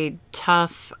in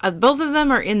both of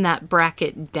them are in that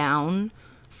bracket down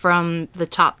from the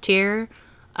top tier.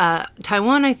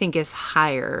 Taijuan, I think, is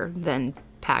higher than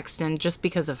Paxton just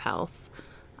because of health.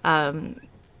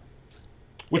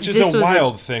 Which is a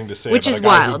wild thing to say about a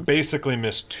guy who basically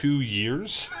missed 2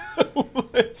 years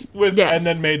and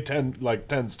then made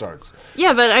 10 starts.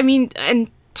 Yeah, but I mean,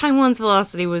 and Taijuan's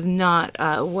velocity was not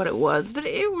what it was, but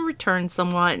it returned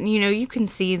somewhat. And, you can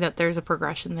see that there's a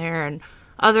progression there. And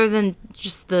other than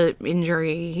just the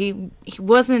injury, he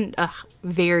wasn't a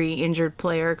very injured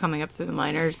player coming up through the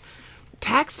minors.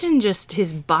 Paxton, just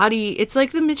his body, it's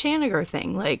like the Mitch Haniger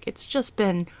thing. It's just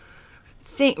been...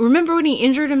 Remember when he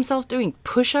injured himself doing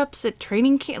push-ups at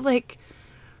training camp?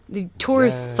 He tore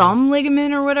his thumb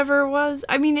ligament or whatever it was.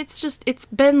 I mean, it's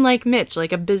been like Mitch,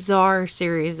 a bizarre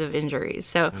series of injuries.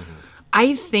 So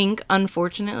I think,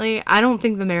 unfortunately, I don't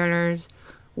think the Mariners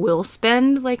will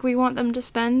spend like we want them to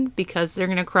spend because they're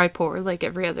going to cry poor like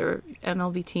every other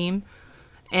MLB team.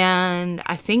 And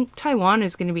I think Taijuan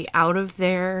is going to be out of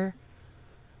their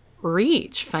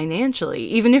reach financially.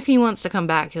 Even if he wants to come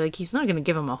back, he's not going to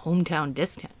give him a hometown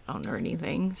discount or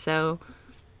anything. So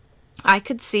I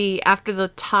could see after the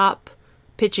top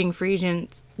pitching free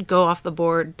agents go off the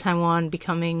board, Taijuan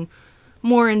becoming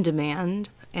more in demand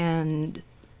and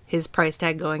his price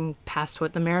tag going past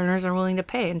what the Mariners are willing to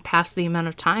pay and past the amount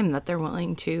of time that they're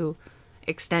willing to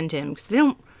extend him. Because they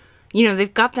don't,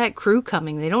 they've got that crew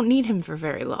coming. They don't need him for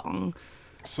very long.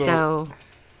 So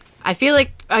I feel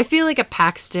like a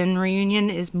Paxton reunion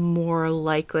is more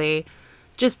likely,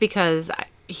 just because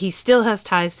he still has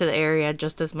ties to the area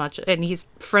just as much, and he's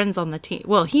friends on the team.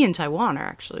 Well, he and Taijuan are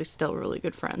actually still really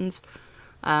good friends.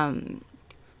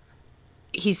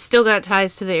 He's still got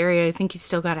ties to the area. I think he's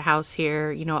still got a house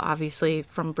here, obviously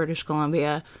from British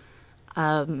Columbia.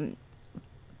 But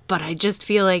I just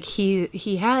feel like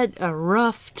he had a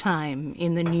rough time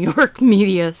in the New York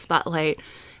media spotlight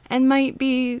and might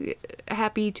be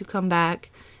happy to come back.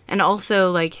 And also,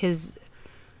 like, his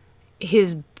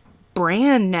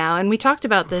brand now, and we talked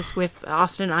about this with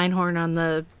Austin Einhorn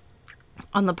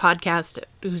on the podcast,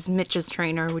 who's Mitch's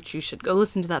trainer, which you should go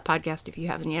listen to that podcast if you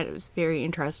haven't yet. It was very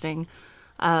interesting.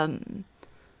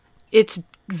 It's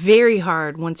very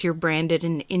hard once you're branded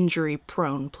an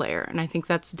injury-prone player, and I think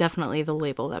that's definitely the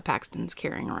label that Paxton's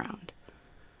carrying around.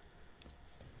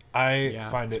 I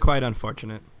find it's quite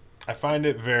unfortunate. I find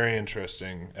it very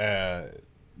interesting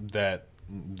that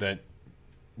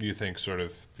you think sort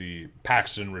of the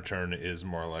Paxton return is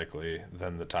more likely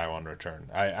than the Taijuan return.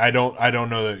 I don't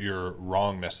know that you're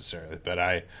wrong necessarily, but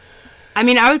I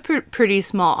would put pretty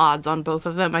small odds on both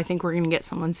of them. I think we're going to get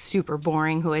someone super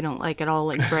boring who I don't like at all,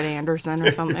 like Brett Anderson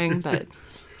or something, but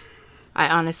I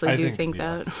honestly do think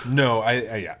that. No,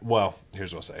 well,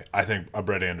 here's what I'll say. I think a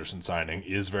Brett Anderson signing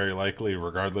is very likely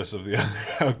regardless of the other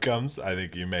outcomes. I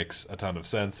think he makes a ton of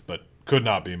sense, but could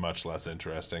not be much less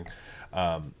interesting.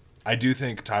 I do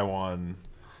think Taijuan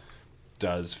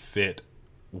does fit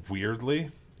weirdly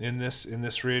in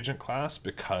this free agent class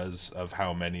because of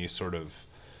how many sort of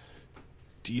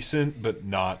decent but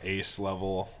not ace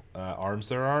level arms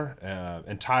there are,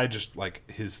 and Ty just like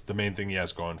the main thing he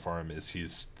has going for him is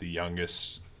he's the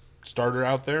youngest starter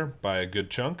out there by a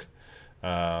good chunk.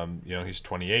 He's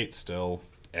 28 still.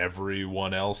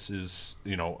 Everyone else is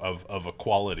of a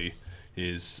quality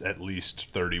is at least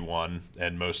 31,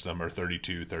 and most of them are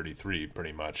 32, 33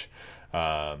 pretty much.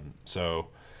 So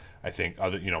I think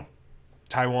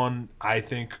Taijuan, I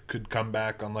think, could come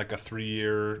back on like a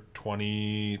 3-year,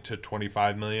 20 to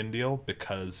 25 million deal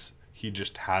because he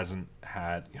just hasn't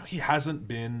had, he hasn't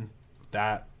been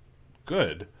that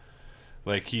good.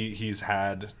 Like he's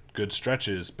had good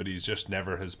stretches, but he's just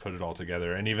never has put it all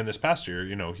together. And even this past year,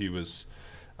 he was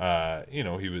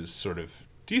sort of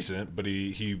decent, but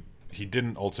he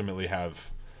didn't ultimately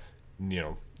have,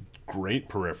 great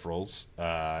peripherals,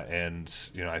 and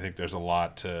I think there's a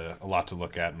lot to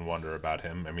look at and wonder about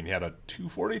him. I mean, he had a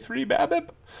 243 BABIP,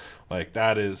 like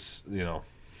that is,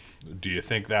 do you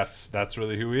think that's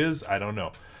really who he is? I don't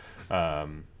know.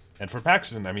 And for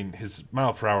Paxton, I mean, his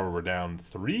mile per hour were down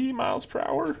 3 miles per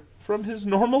hour from his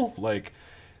normal. Like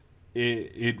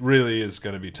it really is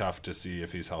going to be tough to see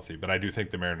if he's healthy. But I do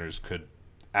think the Mariners could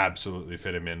absolutely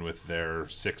fit him in with their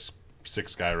six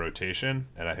guy rotation,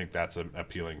 and I think that's an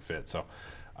appealing fit. So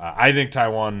I think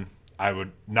Taijuan, I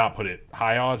would not put it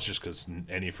high odds just because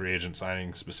any free agent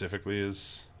signing specifically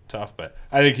is tough, but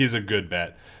I think he's a good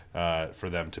bet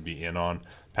for them to be in on.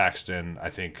 Paxton, I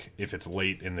think if it's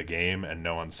late in the game and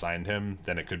no one signed him,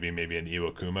 then it could be maybe an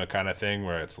Iwakuma kind of thing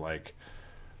where it's like,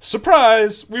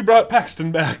 surprise, we brought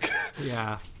Paxton back.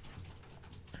 Yeah.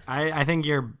 I think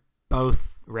you're both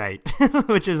right,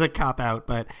 which is a cop-out,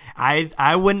 but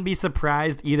I wouldn't be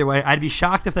surprised either way. I'd be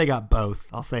shocked if they got both,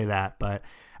 I'll say that, but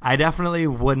I definitely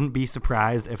wouldn't be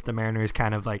surprised if the Mariners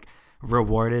kind of like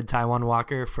rewarded Taijuan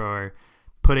Walker for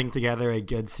putting together a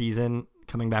good season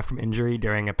coming back from injury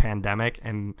during a pandemic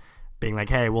and being like,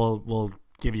 hey, we'll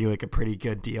give you like a pretty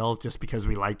good deal just because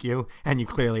we like you and you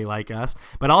clearly like us.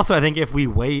 But also I think if we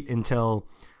wait until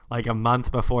like a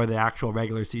month before the actual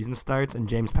regular season starts and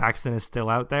James Paxton is still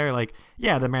out there, like,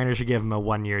 yeah, the Mariners should give him a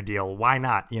 1-year deal. Why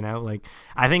not? Like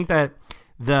I think that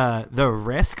the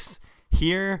risks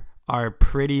here are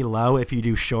pretty low if you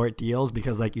do short deals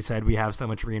because like you said, we have so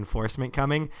much reinforcement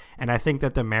coming. And I think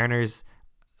that the Mariners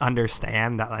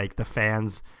understand that like the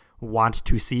fans want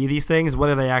to see these things.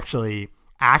 Whether they actually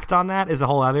act on that is a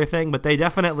whole other thing, but they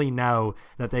definitely know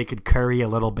that they could curry a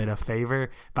little bit of favor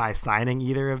by signing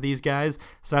either of these guys.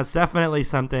 So that's definitely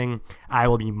something I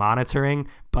will be monitoring,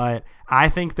 but I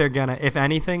think they're gonna, if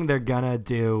anything, they're gonna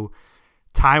do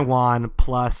Taijuan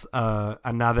plus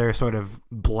another sort of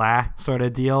blah sort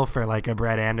of deal for like a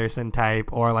Brett Anderson type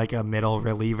or like a middle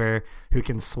reliever who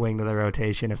can swing to the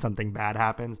rotation if something bad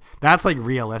happens. That's like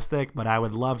realistic, but I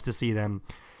would love to see them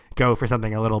go for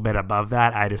something a little bit above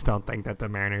that. I just don't think that the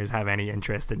Mariners have any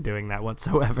interest in doing that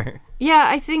whatsoever. Yeah,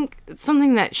 I think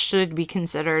something that should be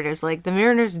considered is like the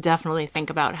Mariners definitely think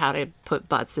about how to put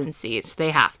butts in seats.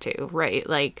 They have to, right?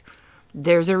 Like,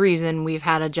 there's a reason we've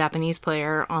had a Japanese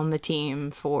player on the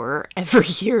team for every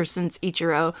year since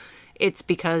Ichiro. It's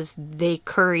because they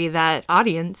curry that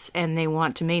audience and they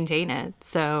want to maintain it.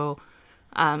 So,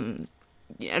 I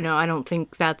don't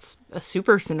think that's a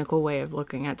super cynical way of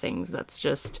looking at things. That's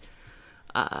just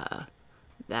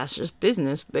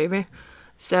business, baby.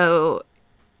 So,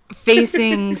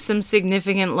 facing some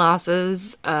significant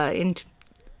losses and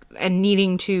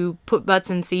needing to put butts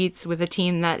in seats with a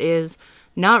team that is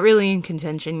not really in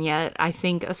contention yet, I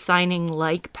think a signing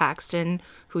like Paxton,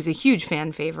 who's a huge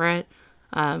fan favorite,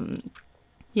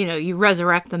 you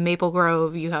resurrect the Maple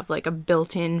Grove, you have like a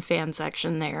built-in fan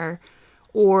section there.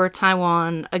 Or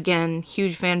Taijuan, again,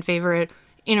 huge fan favorite,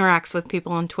 interacts with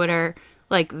people on Twitter.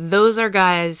 Like, those are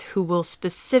guys who will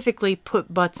specifically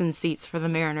put butts in seats for the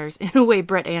Mariners in a way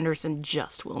Brett Anderson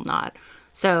just will not.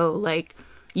 So, like,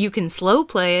 you can slow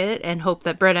play it and hope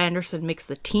that Brett Anderson makes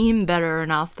the team better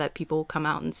enough that people will come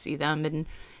out and see them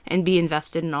and be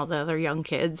invested in all the other young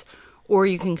kids. Or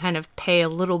you can kind of pay a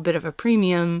little bit of a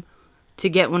premium to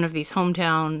get one of these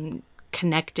hometown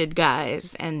connected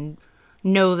guys and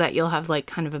know that you'll have like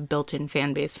kind of a built-in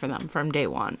fan base for them from day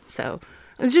one. So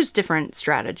it's just different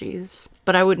strategies,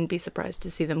 but I wouldn't be surprised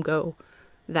to see them go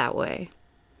that way.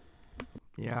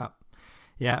 Yeah.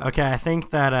 Yeah, okay, I think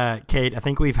that, Kate, I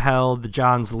think we've held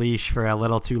John's leash for a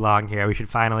little too long here. We should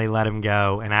finally let him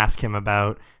go and ask him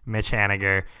about Mitch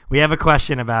Haniger. We have a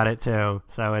question about it, too,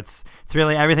 so it's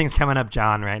really, everything's coming up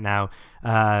John right now.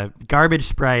 Garbage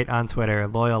Sprite on Twitter,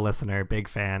 loyal listener, big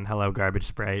fan. Hello, Garbage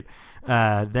Sprite.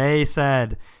 They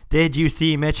said, did you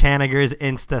see Mitch Haniger's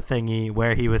Insta thingy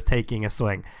where he was taking a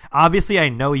swing? Obviously, I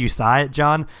know you saw it,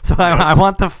 John. So I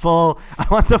want the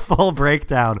full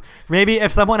breakdown. Maybe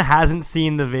if someone hasn't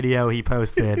seen the video he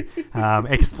posted,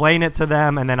 explain it to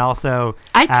them, and then also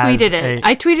I tweeted it.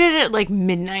 I tweeted it at like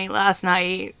midnight last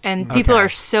night, and people are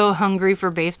so hungry for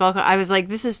baseball. I was like,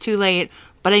 this is too late,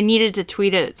 but I needed to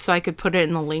tweet it so I could put it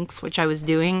in the links, which I was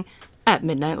doing at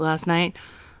midnight last night.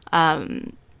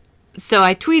 So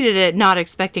I tweeted it not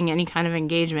expecting any kind of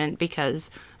engagement because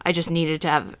I just needed to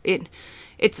have it.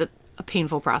 It's a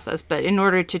painful process, but in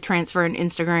order to transfer an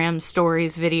Instagram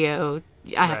stories video,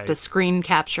 I have to screen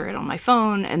capture it on my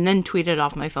phone and then tweet it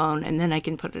off my phone, and then I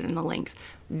can put it in the links.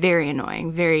 Very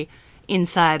annoying, very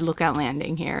inside Lookout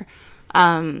Landing here.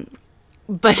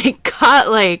 But it got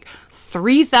like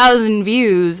 3,000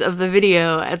 views of the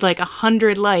video at like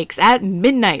 100 likes at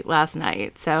midnight last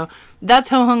night. So that's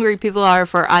how hungry people are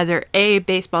for either A,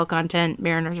 baseball content,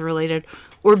 Mariners related,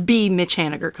 or B, Mitch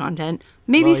Haniger content.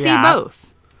 Maybe C,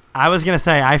 both. I was going to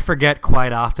say, I forget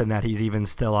quite often that he's even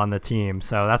still on the team.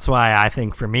 So that's why I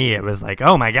think for me it was like,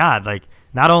 oh my God, like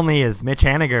not only is Mitch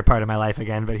Haniger part of my life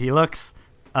again, but he looks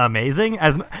amazing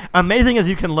as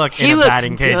you can look in a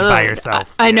batting cage by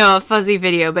yourself. I know, a fuzzy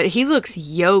video, but he looks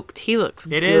yoked. He looks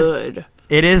good.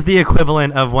 It is the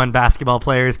equivalent of when basketball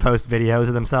players post videos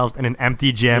of themselves in an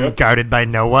empty gym guarded by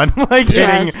no one, like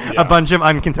hitting a bunch of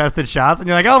uncontested shots, and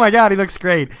you're like, oh my God, he looks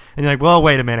great. And you're like, well,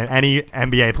 wait a minute, any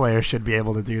NBA player should be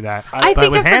able to do that. I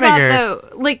forgot, though,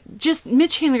 like, just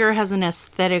Mitch Haniger has an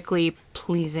aesthetically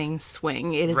pleasing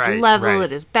swing. It is level,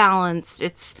 it is balanced,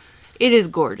 it is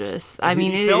gorgeous. I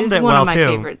mean, it is one of my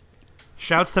favorites.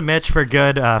 Shouts to Mitch for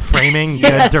good framing,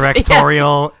 good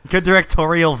directorial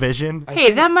vision.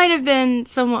 Hey, that might have been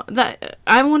someone that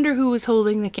I wonder who was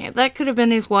holding the camera. That could have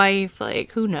been his wife.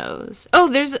 Like, who knows?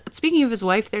 Oh, speaking of his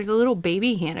wife, there's a little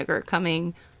baby Haniger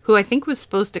coming, who I think was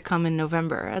supposed to come in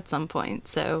November at some point.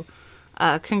 So,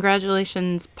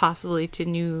 congratulations, possibly to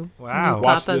new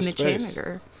Papa Mitch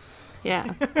Haniger.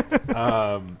 Yeah.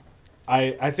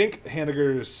 I think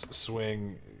Haniger's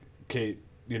swing, Kate,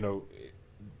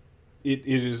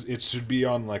 it should be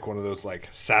on like one of those like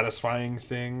satisfying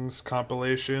things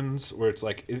compilations where it's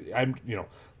like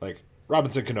like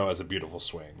Robinson Cano has a beautiful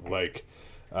swing, like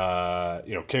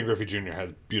Ken Griffey Jr. had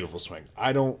a beautiful swing.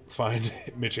 I don't find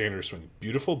Mitch Haniger's swing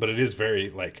beautiful, but it is very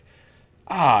like,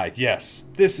 yes,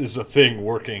 this is a thing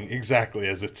working exactly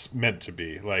as it's meant to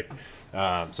be. Like,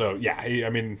 so yeah,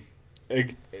 and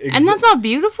that's not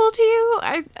beautiful to you?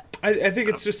 I think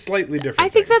it's just slightly different. I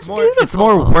think that's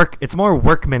beautiful. It's more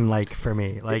workman-like for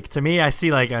me. Like, to me, I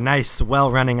see like a nice,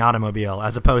 well-running automobile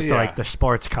as opposed to like the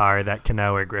sports car that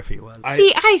Cano or Griffey was.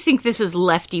 I think this is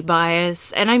lefty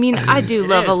bias, and I mean, I do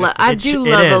love a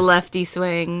lefty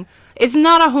swing. It's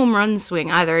not a home run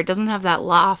swing either. It doesn't have that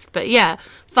loft, but yeah,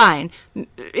 fine.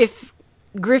 If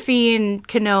Griffey and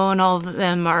Cano and all of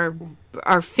them are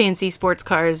are fancy sports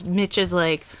cars. Mitch is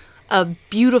like a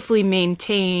beautifully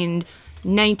maintained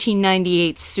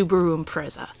 1998 Subaru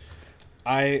Impreza.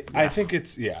 I think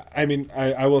it's, yeah. I mean,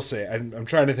 I will say, I'm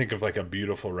trying to think of like a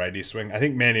beautiful righty swing. I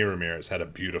think Manny Ramirez had a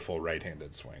beautiful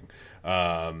right-handed swing,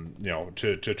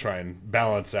 to try and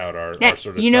balance out our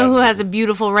sort of. You know who has a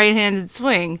beautiful right-handed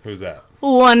swing? Who's that?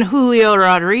 One Julio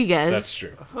Rodriguez. That's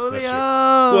true. Julio. That's true.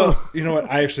 Well, you know what?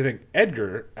 I actually think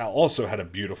Edgar also had a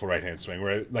beautiful right-hand swing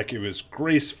where like it was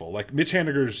graceful. Like Mitch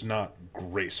Haniger's not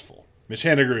graceful. Mitch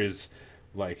Haniger is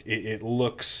like it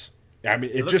looks. I mean,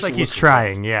 it looks just like looks he's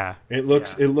trying. Yeah, it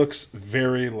looks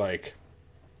very like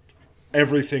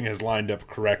everything is lined up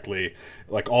correctly.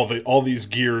 Like all these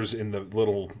gears in the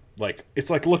little like it's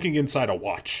like looking inside a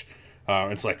watch.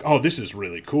 It's like, oh, this is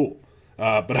really cool.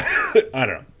 But I don't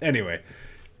know. Anyway,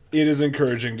 it is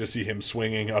encouraging to see him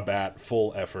swinging a bat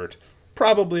full effort,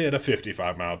 probably at a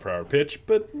 55-mile-per-hour pitch.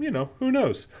 But who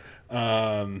knows?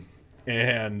 And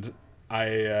I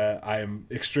am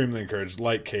extremely encouraged.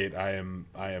 Like Kate, I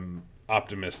am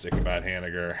optimistic about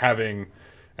Haniger.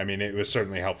 It was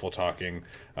certainly helpful talking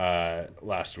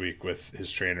last week with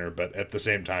his trainer, but at the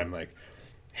same time, like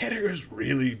Haniger's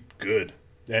really good.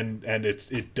 And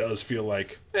it does feel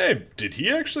like, hey, did he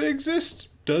actually exist?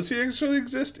 Does he actually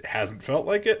exist? It hasn't felt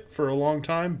like it for a long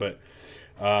time, but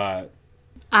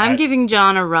I'm giving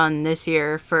John a run this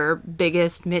year for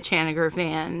biggest Mitch Haniger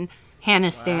fan,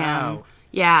 Hannah Stam. Wow.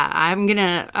 Yeah,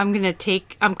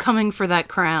 I'm coming for that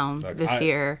crown this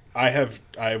year.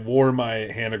 I wore my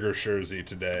Haniger jersey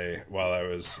today while I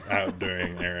was out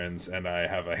doing errands, and I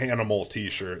have a Hanimal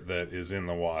t-shirt that is in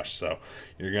the wash, so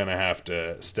you're going to have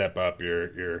to step up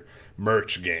your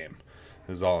merch game,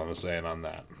 is all I'm saying on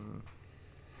that.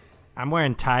 I'm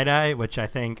wearing tie-dye, which I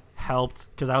think helped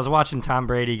because I was watching Tom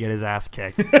Brady get his ass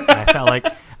kicked.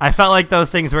 I felt like those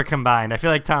things were combined. I feel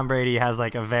like Tom Brady has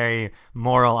like a very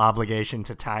moral obligation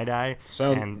to tie-dye.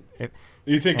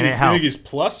 You think he's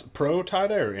pro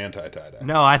tie-dye or anti tie-dye?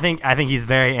 No, I think he's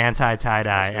very anti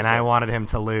tie-dye, and I wanted him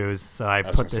to lose, so I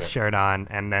put this shirt on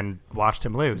and then watched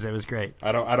him lose. It was great.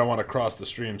 I don't want to cross the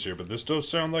streams here, but this does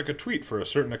sound like a tweet for a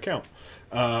certain account.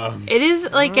 It is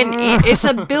like it's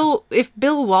a Bill. If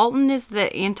Bill Walton is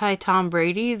the anti Tom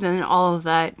Brady, then all of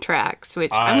that tracks.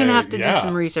 Which I'm gonna have to do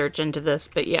some research into this,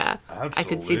 but yeah, absolutely. I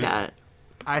could see that.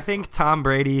 I think Tom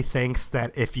Brady thinks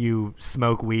that if you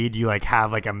smoke weed, you like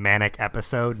have like a manic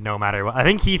episode no matter what. I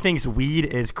think he thinks weed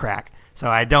is crack. So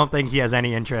I don't think he has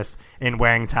any interest in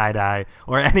wearing tie-dye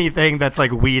or anything that's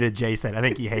like weed adjacent. I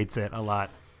think he hates it a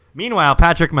lot. Meanwhile,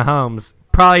 Patrick Mahomes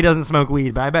probably doesn't smoke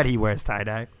weed, but I bet he wears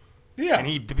tie-dye. Yeah. And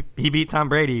he beat Tom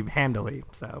Brady handily.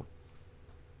 So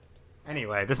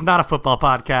anyway, this is not a football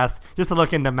podcast. Just to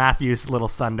look into Matthew's little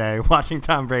Sunday, watching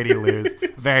Tom Brady lose.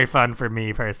 Very fun for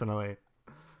me personally.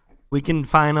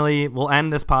 We'll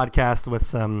end this podcast with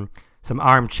some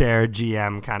armchair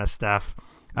GM kind of stuff.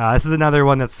 This is another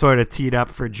one that's sort of teed up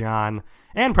for John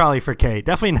and probably for Kate.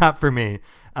 Definitely not for me.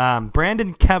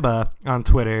 Brandon Keba on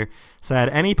Twitter said,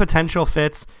 any potential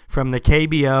fits from the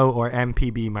KBO or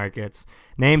MPB markets?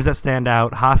 Names that stand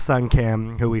out, Ha-Sung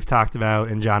Kim, who we've talked about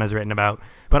and John has written about,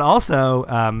 but also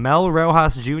Mel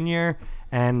Rojas Jr.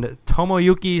 and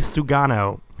Tomoyuki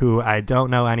Sugano, who I don't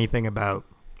know anything about.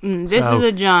 This is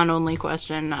a John only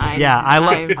question. I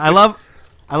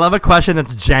love a question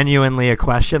that's genuinely a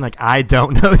question. Like I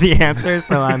don't know the answer,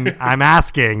 so I'm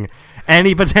asking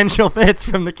any potential fits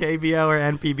from the KBO or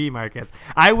NPB markets.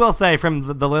 I will say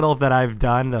from the little that I've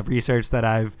done, the research that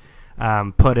I've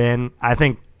put in, I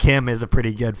think Kim is a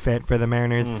pretty good fit for the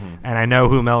Mariners, and I know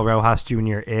who Mel Rojas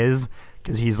Jr. is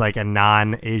because he's like a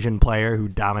non-Asian player who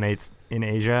dominates in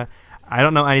Asia. I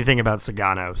don't know anything about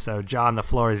Sugano, so John, the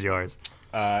floor is yours.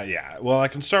 Well, I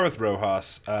can start with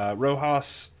Rojas.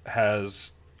 Rojas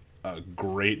has a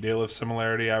great deal of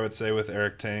similarity, I would say, with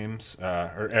Eric Thames,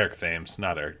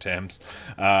 not Eric Thames,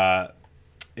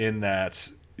 in that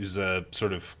he's a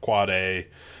sort of quad A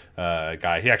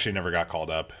guy. He actually never got called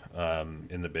up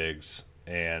in the bigs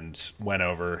and went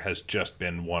over, has just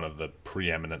been one of the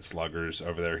preeminent sluggers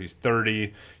over there. He's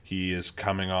 30. He is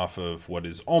coming off of what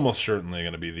is almost certainly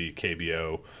going to be the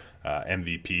KBO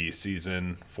MVP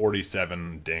season,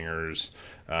 47 dingers,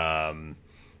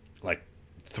 like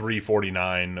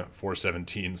 349,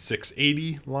 417,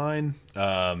 680 line.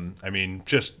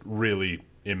 Just really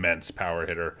immense power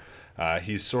hitter.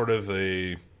 He's sort of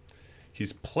he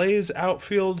plays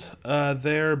outfield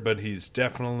there, but he's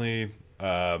definitely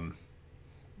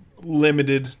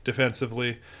limited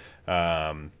defensively.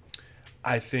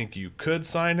 I think you could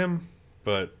sign him,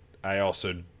 but I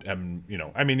also am,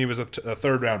 he was a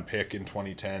third round pick in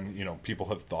 2010. People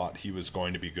have thought he was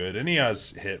going to be good, and he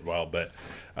has hit well, but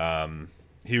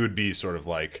he would be sort of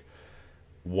like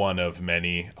one of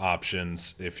many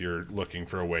options if you're looking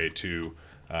for a way to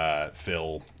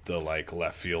fill the like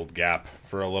left field gap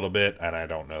for a little bit, and I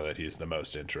don't know that he's the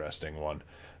most interesting one.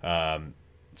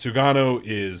 Sugano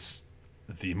is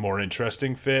the more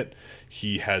interesting fit.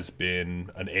 He has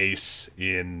been an ace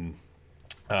in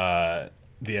the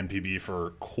NPB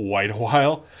for quite a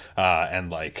while, and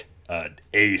like an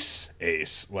ace,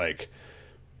 like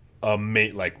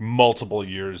like multiple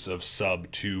years of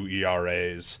sub 2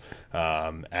 ERAs,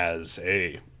 as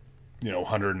a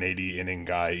 180 inning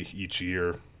guy each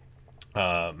year.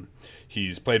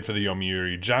 He's played for the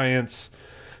Yomiuri Giants,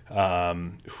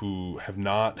 who have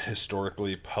not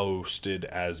historically posted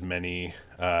as many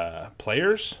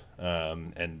players,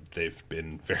 and they've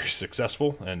been very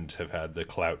successful and have had the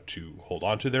clout to hold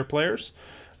on to their players.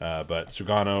 But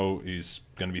Sugano, he's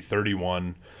going to be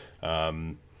 31,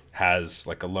 has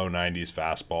like a low 90s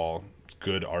fastball,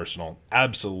 good arsenal,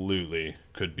 absolutely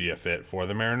could be a fit for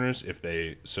the Mariners if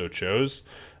they so chose.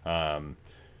 I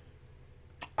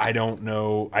don't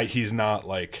know. He's not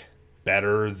like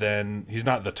he's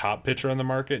not the top pitcher on the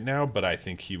market now, but I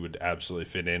think he would absolutely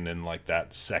fit in like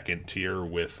that second tier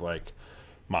with like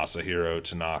Masahiro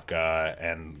Tanaka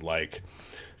and like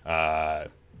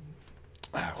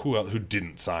who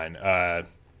didn't sign?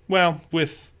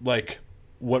 With like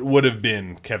what would have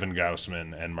been Kevin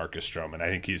Gausman and Marcus Stroman. I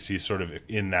think he's sort of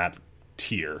in that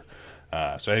tier.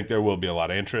 So I think there will be a lot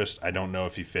of interest. I don't know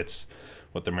if he fits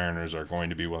what the Mariners are going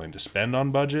to be willing to spend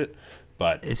on budget,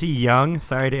 but is he young?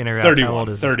 Sorry to interrupt. 31. How old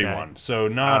is 31. This guy? So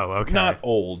not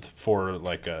old for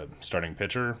like a starting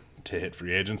pitcher to hit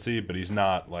free agency, but he's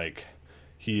not like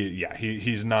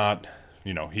he's not,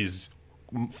 he's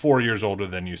 4 years older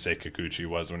than Yusei Kikuchi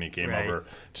was when he came over.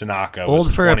 Tanaka was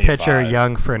old for 25. a pitcher,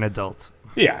 young for an adult.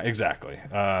 Yeah, exactly.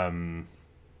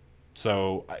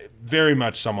 So very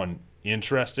much someone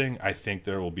interesting. I think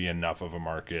there will be enough of a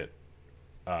market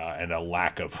and a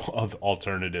lack of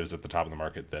alternatives at the top of the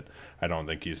market that I don't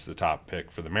think he's the top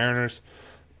pick for the Mariners,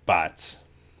 but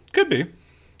could be,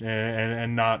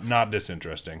 and not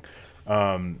disinteresting.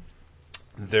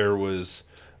 There was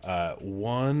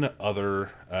one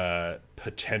other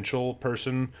potential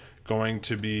person going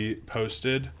to be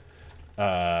posted,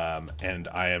 and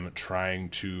I am trying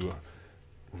to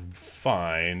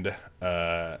find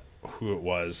who it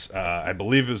was. I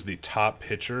believe it was the top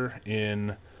pitcher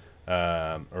in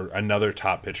or another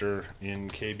top pitcher in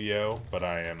KBO, but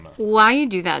I am... While you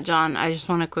do that, John, I just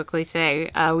want to quickly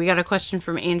say, we got a question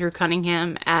from Andrew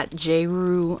Cunningham at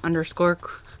jru_cu.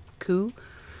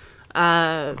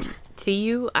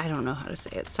 CU? I don't know how to say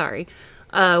it, sorry.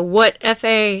 What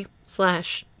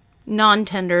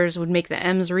FA/non-tenders would make the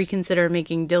M's reconsider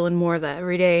making Dylan Moore the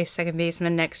everyday second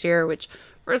baseman next year, which,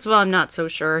 first of all, I'm not so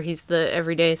sure he's the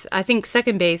everyday... I think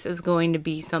second base is going to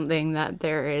be something that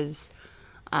there is...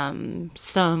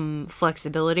 some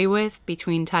flexibility with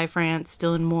between Ty France,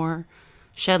 Dylan Moore,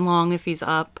 Shed Long if he's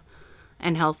up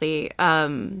and healthy.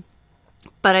 But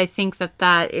I think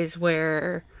that is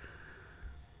where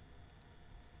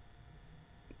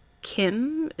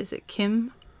Kim? Is it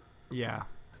Kim? Yeah.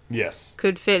 Yes.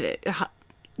 Could fit.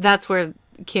 That's where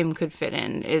Kim could fit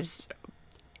in, is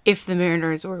if the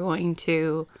Mariners were going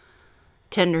to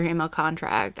tender him a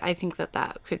contract. I think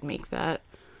that could make that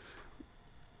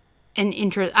an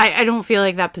interest. I don't feel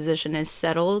like that position is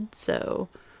settled, so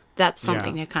that's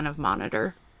something to kind of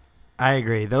monitor. I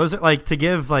agree. Those are like, to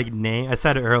give like name. I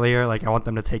said it earlier, like I want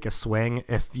them to take a swing.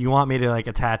 If you want me to like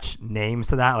attach names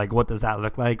to that, like what does that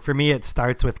look like? For me, it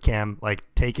starts with Kim. Like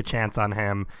take a chance on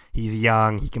him. He's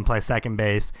young. He can play second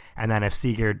base, and then if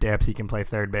Seager dips, he can play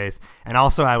third base. And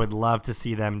also, I would love to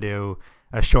see them do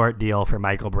a short deal for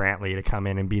Michael Brantley to come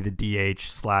in and be the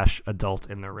DH/adult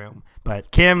in the room. But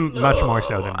Kim, much more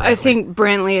so than Brantley. I think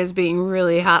Brantley is being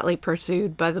really hotly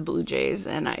pursued by the Blue Jays,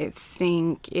 and I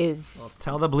think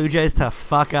tell the Blue Jays to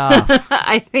fuck off.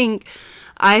 I think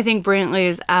Brantley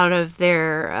is out of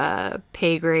their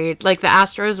pay grade. Like the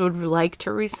Astros would like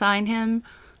to re-sign him,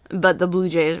 but the Blue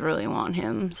Jays really want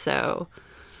him. So,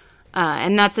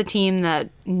 and that's a team that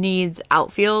needs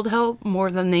outfield help more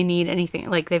than they need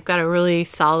anything. Like they've got a really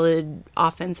solid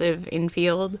offensive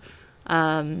infield.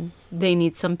 They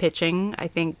need some pitching. I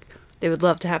think they would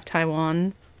love to have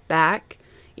Taiwan back,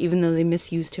 even though they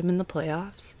misused him in the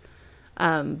playoffs.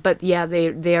 But yeah,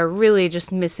 they are really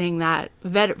just missing that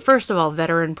first of all,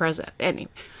 veteran presence.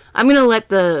 Anyway, I'm gonna let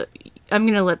the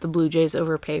Blue Jays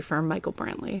overpay for Michael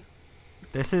Brantley.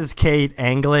 This is Kate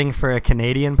angling for a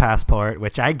Canadian passport,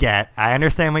 which I get. I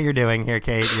understand what you're doing here,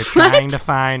 Kate. You're trying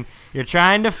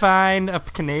to find a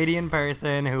Canadian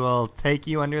person who will take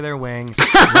you under their wing,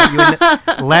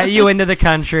 let you into the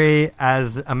country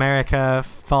as America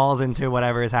falls into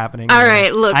whatever is happening. All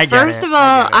right, look, first of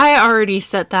all, I already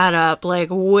set that up like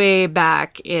way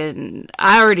back in.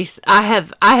 I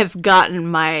have gotten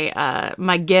my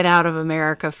my Get Out of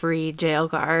America free jail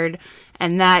card,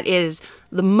 and that is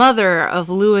the mother of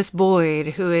Lewis Boyd,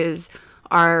 who is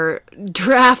our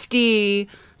drafty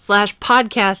 /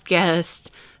 podcast guest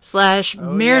 /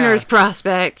 Mariners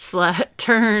prospect /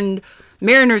 turned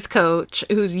Mariners coach,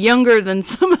 who's younger than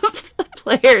some of the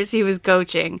players he was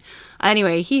coaching.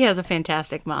 Anyway, he has a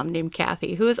fantastic mom named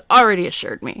Kathy, who has already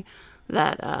assured me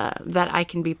that that I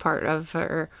can be part of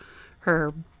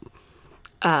her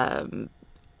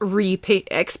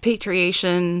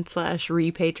expatriation /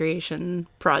 repatriation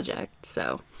project.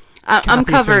 So I'm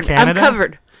covered. I'm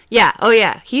covered. Yeah. Oh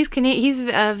yeah. He's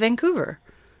Vancouver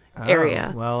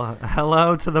area. Well,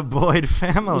 hello to the Boyd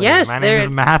family. Yes, my name is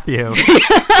Matthew.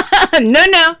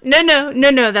 No.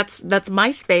 That's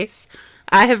my space.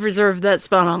 I have reserved that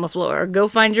spot on the floor. Go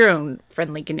find your own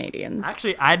friendly Canadians.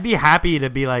 Actually, I'd be happy to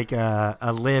be like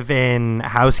a live-in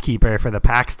housekeeper for the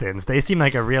Paxtons. They seem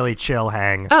like a really chill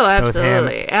hang. Oh,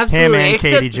 absolutely. Him and Except,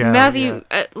 Katie Jo. Matthew,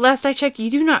 last I checked,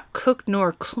 you do not cook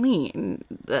nor clean.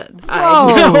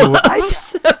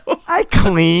 I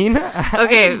clean.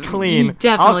 Okay, clean. You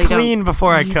definitely I'll clean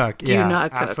before I cook. Do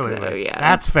not cook, absolutely. though, yeah.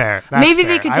 That's fair. Maybe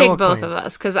they could take both of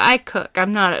us, because I cook.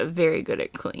 I'm not very good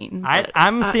at clean.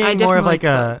 I'm seeing more of like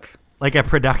a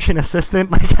production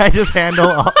assistant. Like I just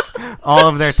handle all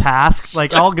of their tasks.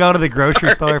 Like I'll go to the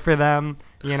grocery store for them.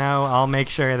 You know, I'll make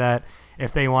sure that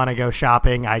if they want to go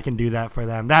shopping, I can do that for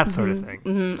them. That sort of thing.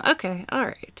 Mm-hmm. Okay. All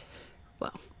right.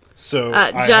 Well. So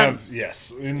John, I have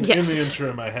in the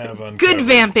interim I have uncovered. Good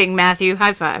vamping, Matthew.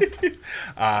 High five.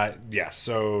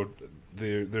 So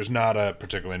there's not a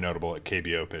particularly notable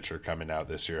KBO pitcher coming out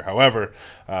this year. However,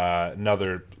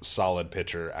 another solid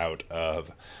pitcher out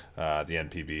of the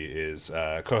NPB is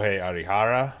Kohei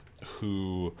Arihara,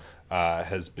 who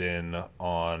has been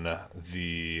on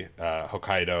the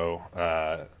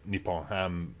Hokkaido Nippon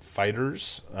Ham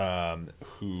Fighters,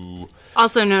 who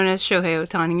also known as Shohei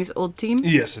Ohtani's old team.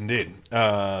 Yes, indeed.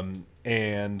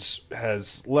 And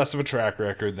has less of a track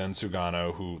record than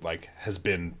Sugano, who has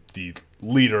been the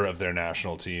leader of their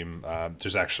national team.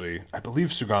 There's actually, I believe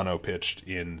Sugano pitched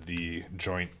in the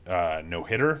joint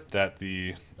no-hitter that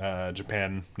the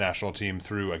Japan national team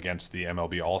threw against the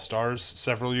MLB All-Stars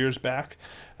several years back,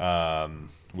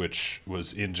 which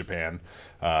was in Japan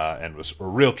and was a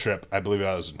real trip. I believe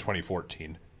that was in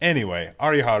 2014. Anyway,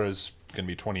 Arihara's going to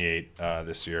be 28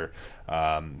 this year.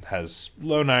 Has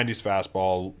low 90s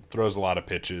fastball, throws a lot of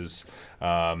pitches.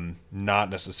 Not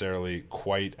necessarily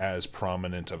quite as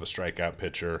prominent of a strikeout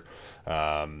pitcher.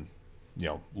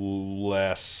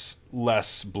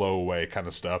 Less blow away kind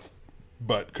of stuff,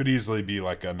 but could easily be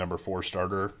like a number 4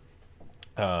 starter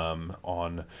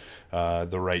on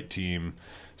the right team.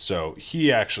 So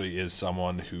he actually is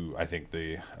someone who I think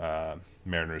the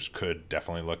Mariners could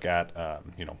definitely look at.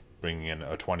 Bringing in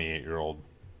a 28-year-old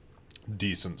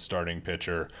decent starting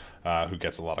pitcher who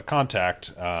gets a lot of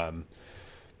contact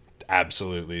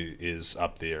absolutely is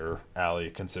up their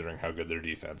alley considering how good their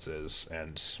defense is,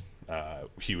 and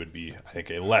he would be, I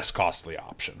think, a less costly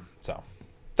option. So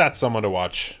that's someone to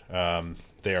watch.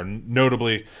 They are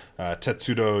notably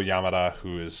Tetsudo Yamada,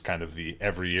 who is kind of the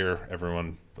every year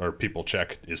everyone or people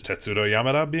check, is Tetsudo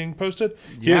Yamada being posted?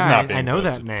 He is not being I know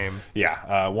posted. that name.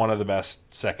 Yeah, one of the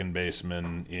best second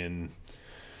basemen in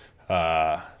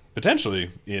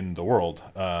potentially in the world.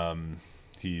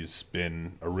 He's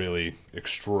been a really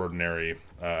extraordinary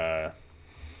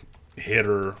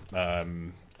hitter,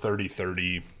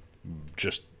 30-30,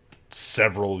 just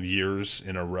several years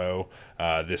in a row.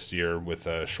 This year with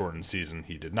a shortened season,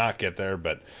 he did not get there,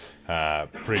 but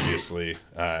previously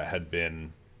had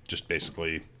been just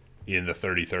basically in the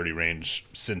 30-30 range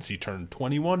since he turned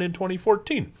 21 in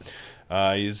 2014.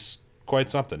 He's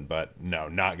quite something, but no,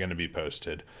 not going to be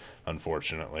posted,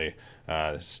 unfortunately.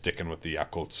 Sticking with the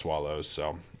Yakult Swallows,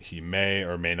 so he may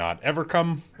or may not ever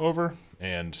come over,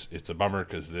 and it's a bummer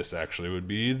because this actually would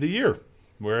be the year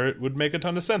where it would make a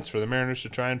ton of sense for the Mariners to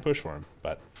try and push for him,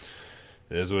 but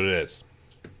it is what it is.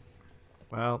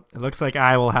 Well, it looks like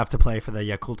I will have to play for the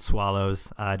Yakult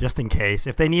Swallows, just in case.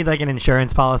 If they need like an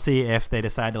insurance policy, if they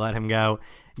decide to let him go,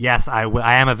 yes, I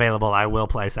am available. I will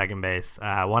play second base.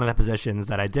 One of the positions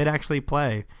that I did actually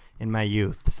play in my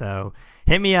youth. So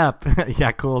hit me up,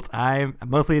 Yakult. I've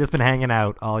mostly just been hanging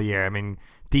out all year. I'm in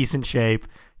decent shape,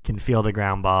 can field a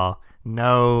ground ball.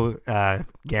 no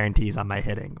guarantees on my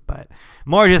hitting, but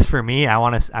more just for me. I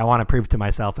want to prove to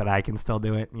myself that I can still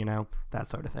do it, that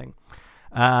sort of thing.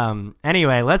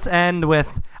 Anyway, let's end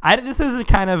with this is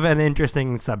kind of an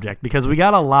interesting subject because we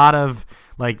got a lot of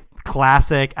like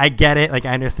classic. I get it. Like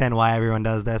I understand why everyone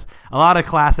does this. A lot of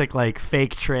classic like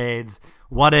fake trades.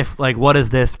 What does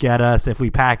this get us if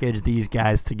we package these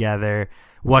guys together?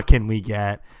 What can we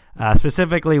get?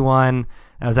 Specifically one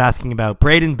I was asking about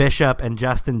Braden Bishop and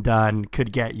Justin Dunn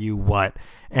could get you what?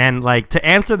 And like to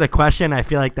answer the question, I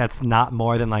feel like that's not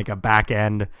more than like a back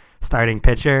end starting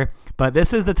pitcher. But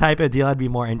this is the type of deal I'd be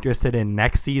more interested in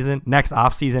next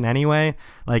off season anyway.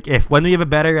 Like when we have a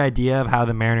better idea of how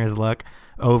the Mariners look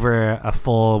over a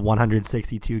full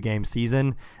 162 game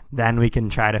season, then we can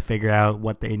try to figure out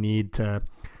what they need to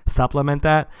supplement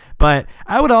that. But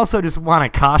I would also just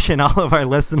want to caution all of our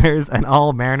listeners and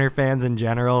all Mariner fans in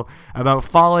general about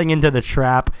falling into the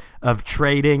trap of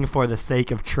trading for the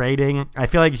sake of trading. I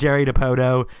feel like Jerry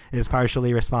Dipoto is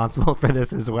partially responsible for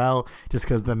this as well, just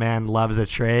because the man loves a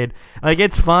trade. Like,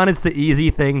 it's fun. It's the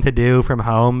easy thing to do from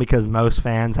home because most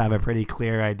fans have a pretty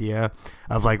clear idea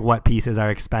of like what pieces are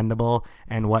expendable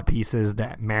and what pieces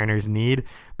that Mariners need.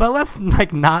 But let's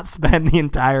like not spend the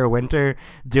entire winter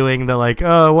doing the like,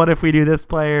 oh, what if we do this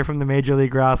player from the Major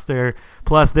League roster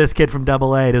plus this kid from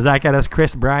AA? Does that get us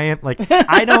Chris Bryant? Like,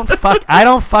 I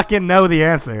don't fucking know the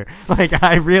answer. Like,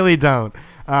 I really don't.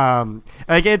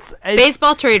 Like it's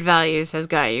baseball trade values has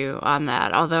got you on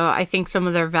that. Although I think some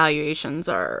of their valuations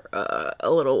are a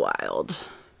little wild.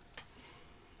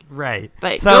 Right.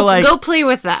 But so go play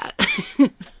with that.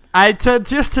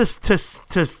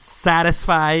 To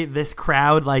satisfy this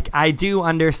crowd, like I do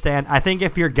understand. I think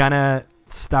if you're gonna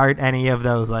start any of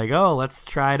those, like, oh, let's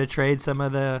try to trade some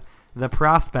of the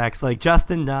prospects, like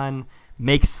Justin Dunn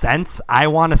makes sense. I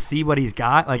want to see what he's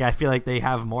got. Like, I feel like they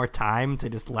have more time to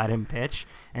just let him pitch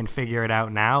and figure it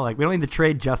out now. Like, we don't need to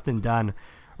trade Justin Dunn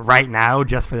right now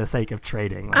just for the sake of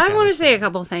trading. Like, I want to say a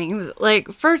couple things.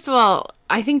 Like, first of all,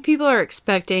 I think people are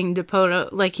expecting Dipoto,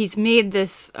 like, he's made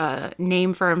this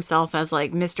name for himself as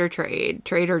like Mr. Trade,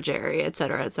 Trader Jerry, et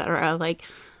cetera, et cetera. Like,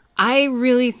 I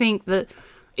really think that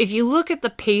if you look at the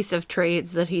pace of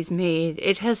trades that he's made,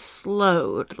 it has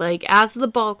slowed. Like, as the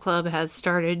ball club has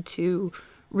started to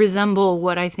resemble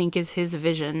what I think is his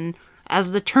vision,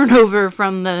 as the turnover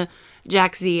from the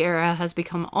Jack Z era has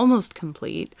become almost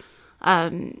complete,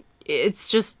 it's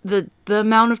just the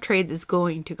amount of trades is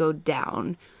going to go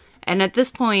down. And at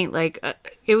this point, like,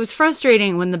 it was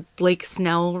frustrating when the Blake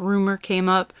Snell rumor came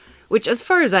up, which, as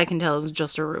far as I can tell, is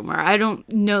just a rumor. I don't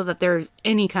know that there's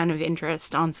any kind of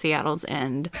interest on Seattle's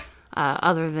end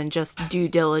other than just due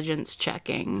diligence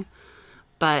checking.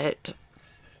 But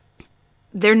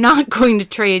they're not going to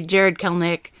trade Jared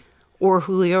Kelenic or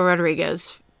Julio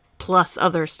Rodriguez plus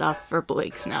other stuff for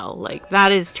Blake Snell. Like,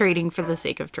 that is trading for the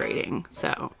sake of trading.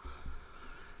 So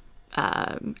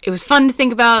it was fun to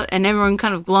think about, and everyone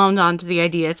kind of glommed onto the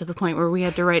idea to the point where we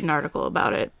had to write an article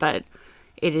about it. But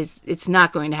it's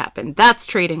not going to happen. That's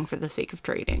trading for the sake of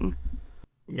trading.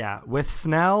 Yeah, with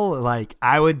Snell, like,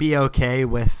 I would be okay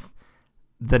with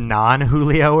the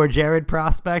non-Julio or Jared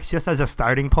prospects just as a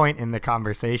starting point in the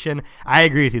conversation. I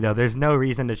agree with you, though. There's no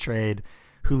reason to trade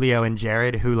Julio and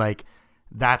Jared, who, like,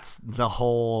 that's the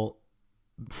whole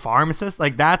farm system.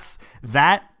 Like,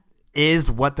 that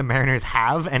is what the Mariners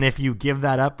have, and if you give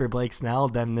that up for Blake Snell,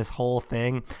 then this whole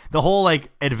thing, the whole like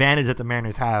advantage that the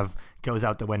Mariners have goes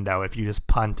out the window if you just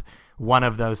punt one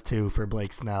of those two for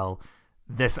Blake Snell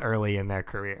this early in their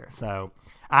career. So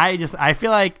I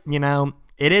feel like,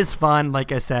 it is fun.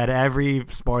 Like I said, every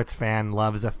sports fan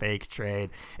loves a fake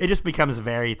trade. It just becomes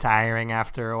very tiring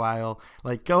after a while.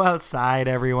 Like, go outside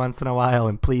every once in a while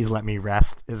and please let me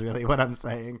rest is really what I'm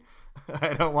saying.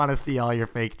 I don't want to see all your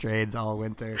fake trades all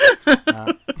winter.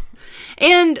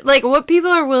 And like what people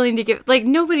are willing to give, like,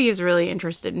 nobody is really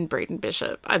interested in Braden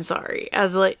Bishop. I'm sorry,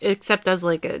 except as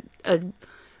like a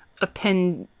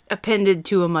appended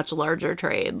to a much larger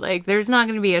trade. Like, there's not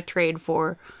going to be a trade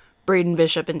for Braden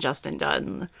Bishop and Justin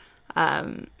Dunn,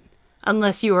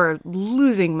 unless you are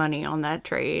losing money on that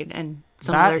trade and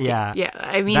some other.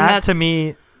 I mean, that to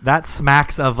me, that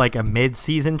smacks of like a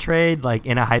mid-season trade, like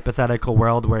in a hypothetical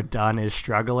world where Dunn is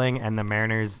struggling and the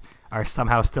Mariners are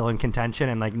somehow still in contention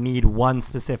and like need one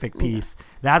specific piece. Yeah.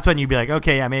 That's when you'd be like,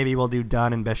 okay, yeah, maybe we'll do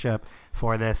Dunn and Bishop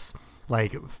for this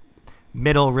like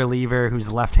middle reliever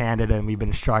who's left-handed and we've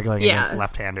been struggling against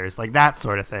left-handers, like that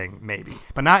sort of thing, maybe,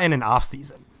 but not in an off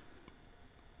season.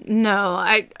 No,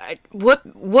 what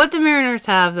the Mariners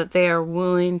have that they are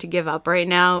willing to give up right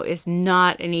now is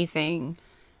not anything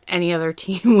any other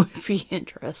team would be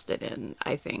interested in,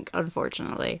 I think,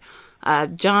 unfortunately.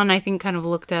 John, I think, kind of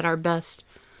looked at our best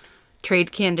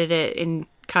trade candidate in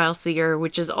Kyle Seager,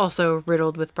 which is also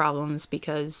riddled with problems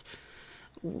because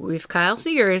if Kyle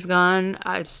Seager is gone,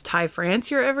 it's Ty France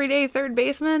your everyday third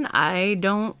baseman. I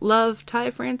don't love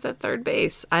Ty France at third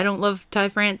base. I don't love Ty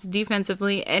France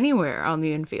defensively anywhere on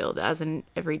the infield as an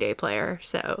everyday player.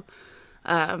 So,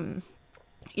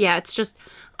 yeah, it's just,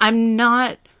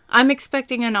 I'm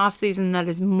expecting an offseason that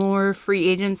is more free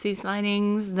agency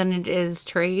signings than it is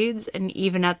trades. And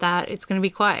even at that, it's going to be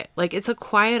quiet. Like, it's a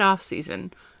quiet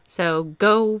offseason. So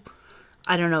go,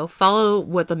 I don't know, follow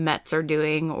what the Mets are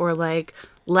doing, or like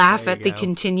laugh at the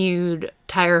continued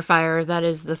tire fire that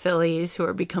is the Phillies, who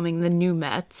are becoming the new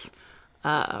Mets,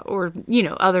 or, you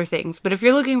know, other things. But if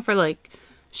you're looking for like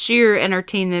sheer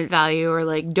entertainment value or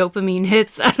like dopamine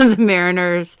hits out of the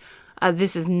Mariners,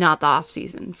 this is not the off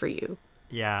season for you.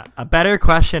 Yeah, a better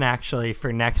question actually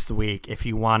for next week, if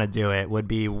you want to do it, would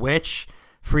be which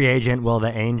free agent will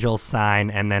the Angels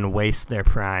sign and then waste their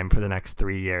prime for the next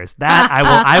 3 years? That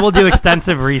I will do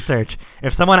extensive research.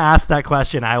 If someone asks that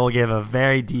question, I will give a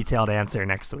very detailed answer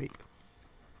next week.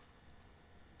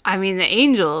 I mean, the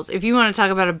Angels, if you want to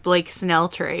talk about a Blake Snell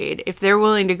trade, if they're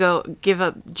willing to go give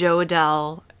up Joe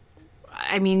Adell,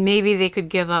 I mean, maybe they could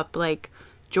give up like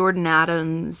Jordan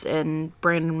Adams and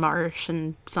Brandon Marsh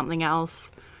and something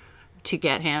else to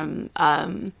get him.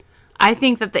 I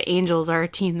think that the Angels are a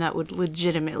team that would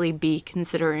legitimately be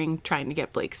considering trying to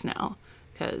get Blake Snell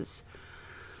because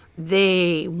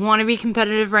they want to be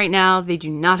competitive right now. They do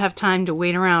not have time to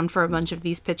wait around for a bunch of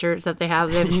these pitchers that they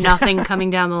have. They have nothing coming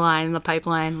down the line in the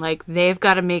pipeline. Like, they've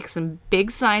got to make some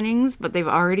big signings, but they've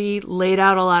already laid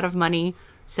out a lot of money.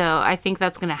 So I think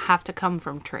that's going to have to come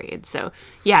from trade. So,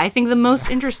 yeah, I think the most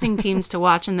interesting teams to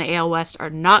watch in the AL West are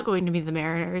not going to be the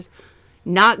Mariners,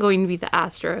 not going to be the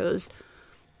Astros.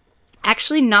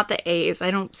 Actually, not the A's. I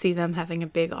don't see them having a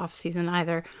big offseason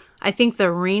either. I think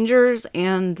the Rangers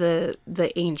and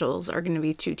the Angels are going to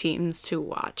be two teams to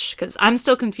watch because I'm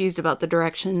still confused about the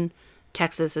direction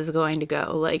Texas is going to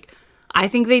go. Like, I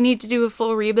think they need to do a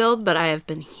full rebuild, but I have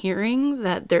been hearing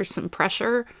that there's some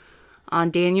pressure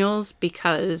on Daniels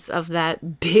because of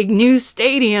that big new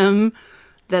stadium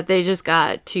that they just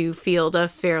got to field a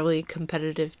fairly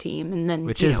competitive team. And then,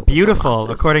 which is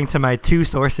beautiful, according to my two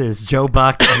sources, Joe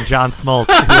Buck and John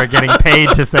Smoltz, who are getting paid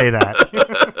to say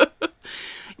that.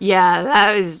 Yeah,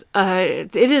 that is,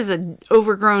 it is an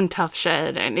overgrown tough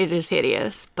shed, and it is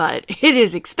hideous, but it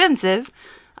is expensive.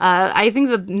 I think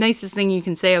the nicest thing you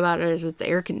can say about it is it's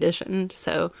air conditioned,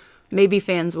 so maybe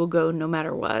fans will go no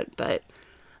matter what, but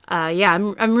yeah,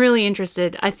 I'm really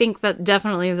interested. I think that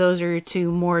definitely those are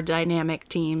two more dynamic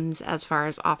teams as far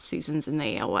as off seasons in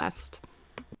the AL West.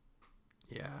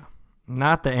 Yeah,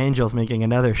 not the Angels making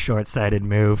another short-sighted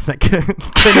move. That couldn't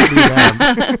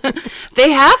be them.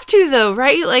 They have to though,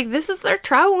 right? Like, this is their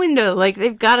trial window. Like,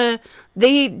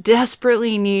 they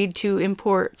desperately need to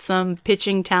import some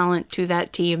pitching talent to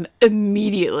that team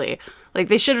immediately. Like,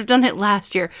 they should have done it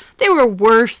last year. They were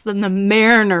worse than the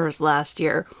Mariners last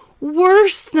year.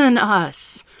 Worse than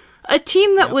us. A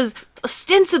team that was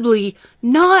ostensibly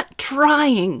not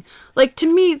trying. Like,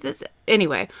 to me, this...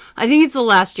 Anyway, I think it's the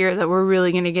last year that we're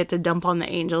really going to get to dump on the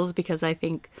Angels because I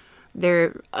think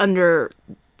they're under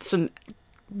some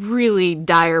really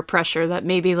dire pressure that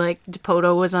maybe, like,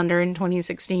 Dipoto was under in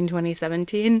 2016,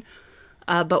 2017.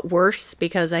 But worse,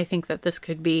 because I think that this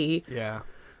could be... Yeah.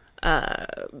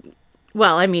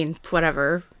 Well, I mean,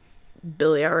 whatever.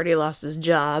 Billy already lost his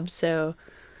job, so...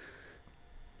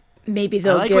 Maybe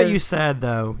they'll I like what you said,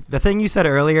 though. The thing you said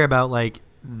earlier about, like,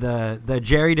 the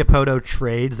Jerry Dipoto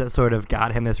trades that sort of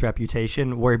got him this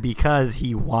reputation were because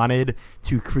he wanted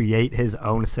to create his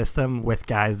own system with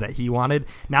guys that he wanted.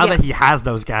 Now that he has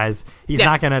those guys, he's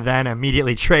not going to then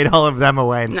immediately trade all of them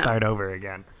away and start over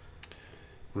again.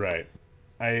 Right.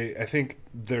 I think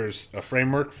there's a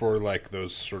framework for, like,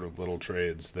 those sort of little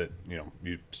trades that, you know,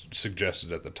 you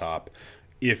suggested at the top.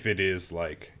 If it is,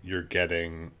 like, you're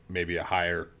getting maybe a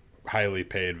highly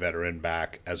paid veteran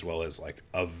back as well as like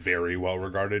a very well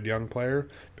regarded young player,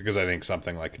 because I think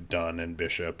something like Dunn and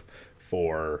Bishop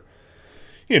for,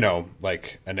 you know,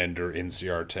 like an Ender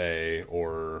Inciarte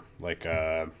or like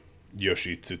a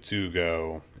Yoshi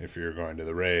Tsutsugo if you're going to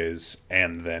the Rays,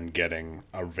 and then getting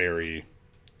a very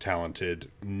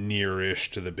talented near-ish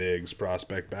to the bigs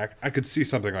prospect back. I could see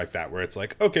something like that where it's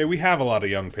like, okay, we have a lot of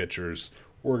young pitchers.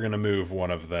 We're going to move we're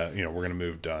going to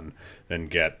move Dunn and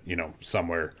get, you know,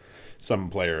 some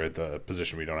player at the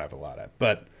position we don't have a lot at.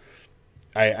 But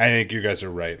I think you guys are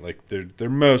right. Like, they're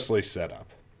mostly set up.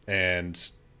 And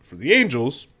for the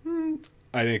Angels,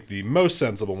 I think the most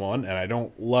sensible one, and I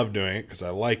don't love doing it because I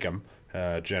like him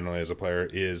generally as a player,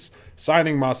 is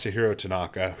signing Masahiro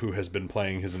Tanaka, who has been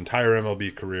playing his entire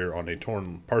MLB career on a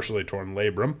partially torn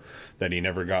labrum that he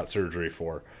never got surgery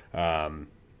for. And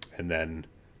then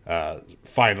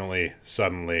finally,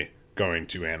 suddenly going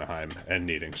to Anaheim and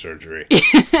needing surgery.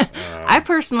 I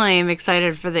personally am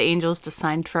excited for the Angels to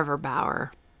sign Trevor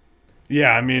Bauer.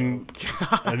 Yeah, I mean,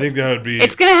 I think that would be...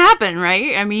 It's going to happen,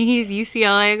 right? I mean, he's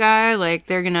UCLA guy. Like,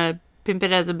 they're going to pimp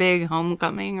it as a big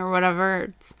homecoming or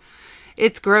whatever.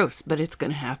 It's gross, but it's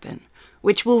going to happen.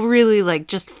 Which will really, like,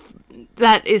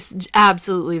 that is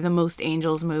absolutely the most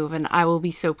Angels move, and I will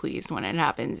be so pleased when it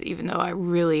happens, even though I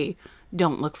really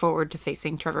don't look forward to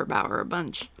facing Trevor Bauer a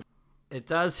bunch. It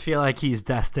does feel like he's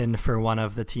destined for one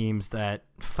of the teams that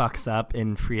fucks up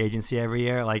in free agency every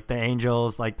year, like the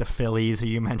Angels, like the Phillies, who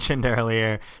you mentioned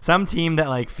earlier. Some team that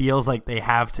like feels like they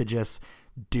have to just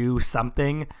do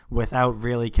something without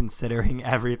really considering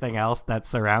everything else that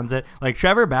surrounds it. Like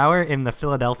Trevor Bauer in the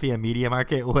Philadelphia media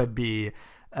market would be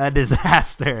a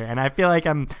disaster, and I feel like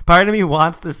part of me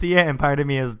wants to see it, and part of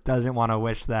me doesn't want to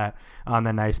wish that on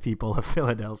the nice people of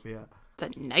Philadelphia.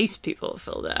 The nice people of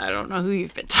Philadelphia. I don't know who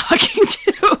you've been talking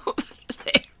to.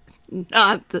 They're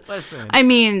not the. Listen. I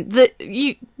mean,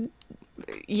 the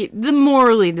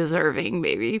morally deserving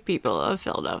maybe people of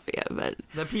Philadelphia, but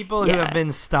the people who have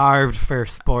been starved for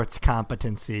sports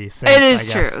competency since, it is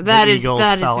I guess, true. That is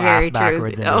very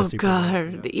true. Oh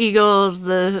God, the Eagles,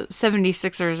 the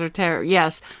 76ers are terrible.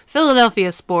 Yes,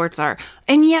 Philadelphia sports are,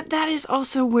 and yet that is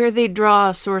also where they draw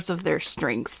a source of their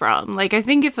strength from. Like, I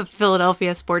think if a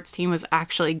Philadelphia sports team was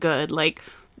actually good, like,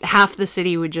 half the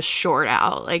city would just short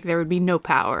out. Like, there would be no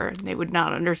power, and they would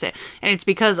not understand. And it's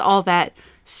because all that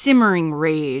simmering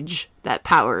rage that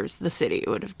powers the city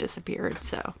would have disappeared.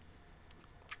 So,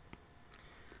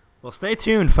 well, stay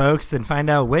tuned, folks, and find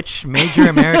out which major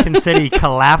American city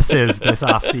collapses this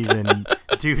offseason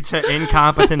due to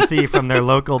incompetency from their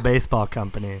local baseball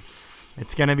company.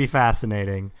 It's going to be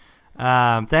fascinating.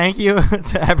 Thank you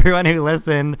to everyone who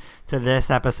listened to this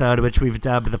episode, which we've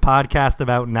dubbed the podcast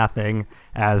about nothing,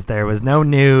 as there was no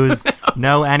news,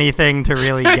 no anything to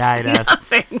really guide us.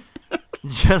 Nothing.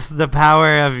 Just the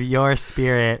power of your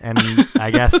spirit and,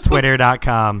 I guess,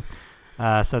 Twitter.com.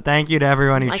 So thank you to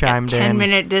everyone who chimed in.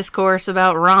 10-minute discourse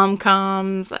about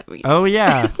rom-coms. Oh,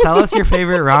 yeah. Tell us your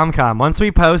favorite rom-com. Once we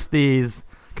post these,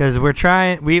 because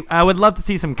I would love to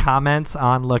see some comments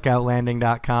on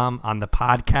lookoutlanding.com on the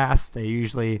podcast. They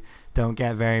usually don't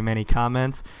get very many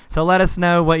comments. So let us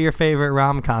know what your favorite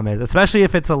rom-com is, especially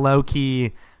if it's a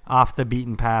low-key,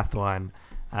 off-the-beaten-path one.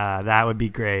 That would be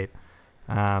great.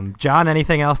 John,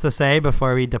 anything else to say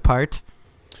before we depart?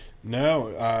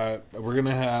 No, we're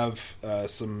gonna have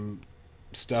some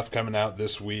stuff coming out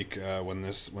this week when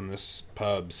this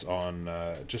pub's on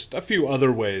just a few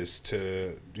other ways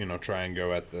to try and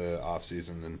go at the off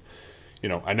season.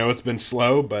 And I know it's been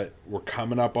slow, but we're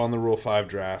coming up on the Rule 5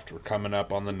 draft. We're coming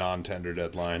up on the non-tender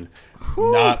deadline.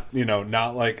 Whew.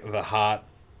 Not like the hot.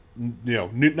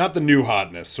 Not the new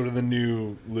hotness, sort of the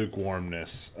new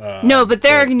lukewarmness. No, but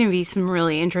there are going to be some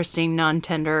really interesting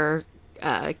non-tender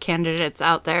candidates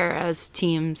out there as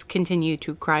teams continue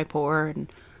to cry poor.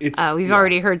 And we've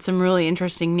already heard some really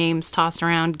interesting names tossed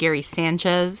around. Gary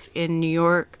Sanchez in New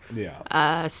York.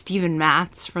 Yeah. Steven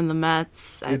Matz from the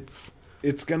Mets.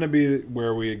 It's going to be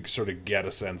where we sort of get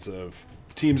a sense of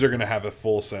teams are going to have a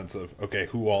full sense of, okay,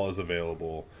 who all is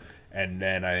available. And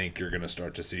then I think you're going to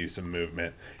start to see some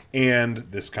movement. And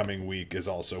this coming week is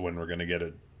also when we're going to get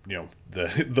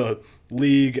the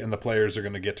league and the players are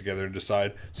going to get together and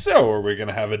decide, so are we going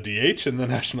to have a DH in the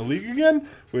National League again?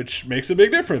 Which makes a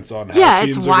big difference on how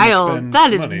teams it's are wild. going to spend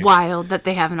That is money. wild that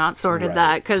they have not sorted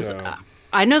that. Because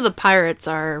I know the Pirates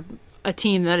are a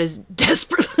team that is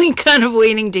desperately kind of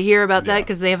waiting to hear about that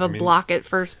because they have a block at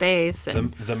first base.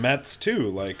 And the Mets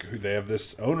too, they have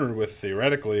this owner with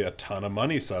theoretically a ton of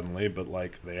money suddenly, but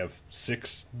they have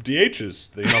 6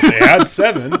 DHs. They had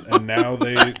 7, and now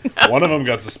one of them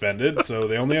got suspended, so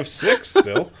they only have 6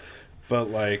 still. But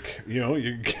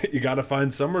you got to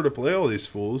find somewhere to play all these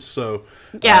fools. So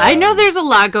I know there's a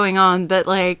lot going on, but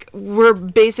we're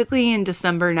basically in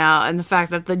December now, and the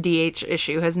fact that the DH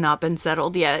issue has not been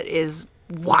settled yet is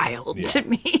wild to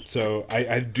me. So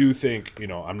I do think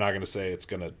I'm not going to say it's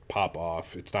going to pop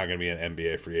off. It's not going to be an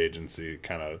NBA free agency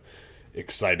kind of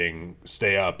exciting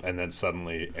stay up and then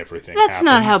suddenly everything happens. That's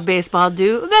not how baseball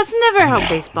do. That's never how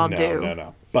baseball do.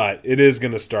 No. But it is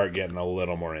going to start getting a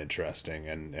little more interesting,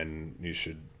 and you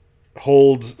should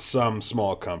hold some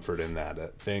small comfort in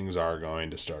that things are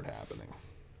going to start happening.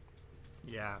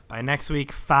 Yeah, by next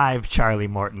week, 5 Charlie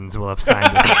Mortons will have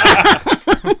signed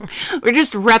with We're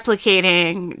just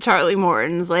replicating Charlie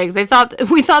Morton's. Like we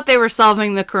thought they were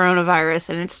solving the coronavirus,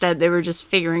 and instead they were just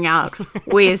figuring out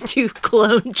ways to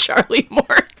clone Charlie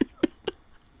Morton.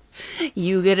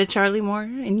 You get a Charlie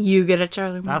Morton, and you get a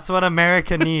Charlie Morton. That's what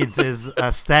America needs, is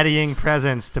a steadying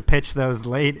presence to pitch those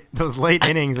late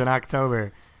innings in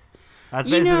October. That's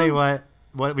basically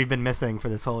what we've been missing for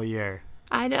this whole year.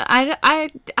 I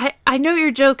know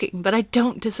you're joking, but I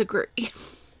don't disagree.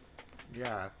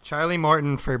 Yeah, Charlie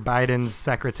Morton for Biden's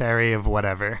Secretary of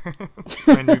whatever.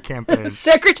 My new campaign.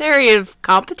 Secretary of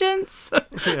Competence?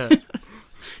 Yeah.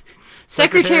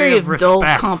 Secretary of Dull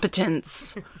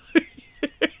Competence.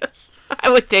 Yes. I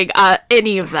would take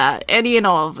any of that, any and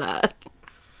all of that.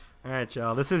 All right,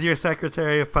 y'all. This is your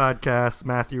Secretary of Podcasts,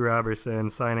 Matthew Robertson,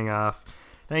 signing off.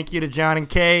 Thank you to John and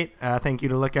Kate. Thank you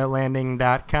to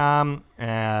lookoutlanding.com.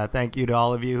 Thank you to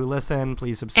all of you who listen.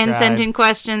 Please subscribe. And send in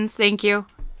questions. Thank you.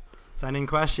 Send in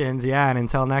questions, yeah. And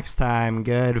until next time,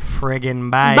 good friggin'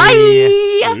 bye.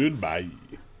 Bye. Goodbye.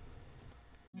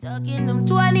 Stuck in them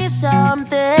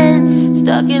 20-somethings.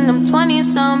 Stuck in them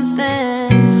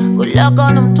 20-somethings. Good luck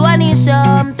on them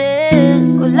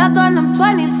 20-somethings. Good luck on them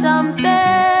 20-somethings.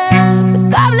 But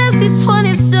God bless these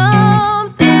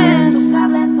 20-somethings. So God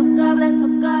bless, so God bless, so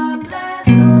God bless.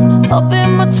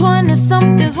 Hoping my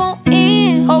 20-somethings won't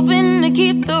end. Hoping to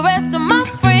keep the rest of my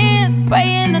friends.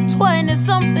 Praying the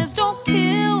 20-somethings don't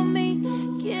kill.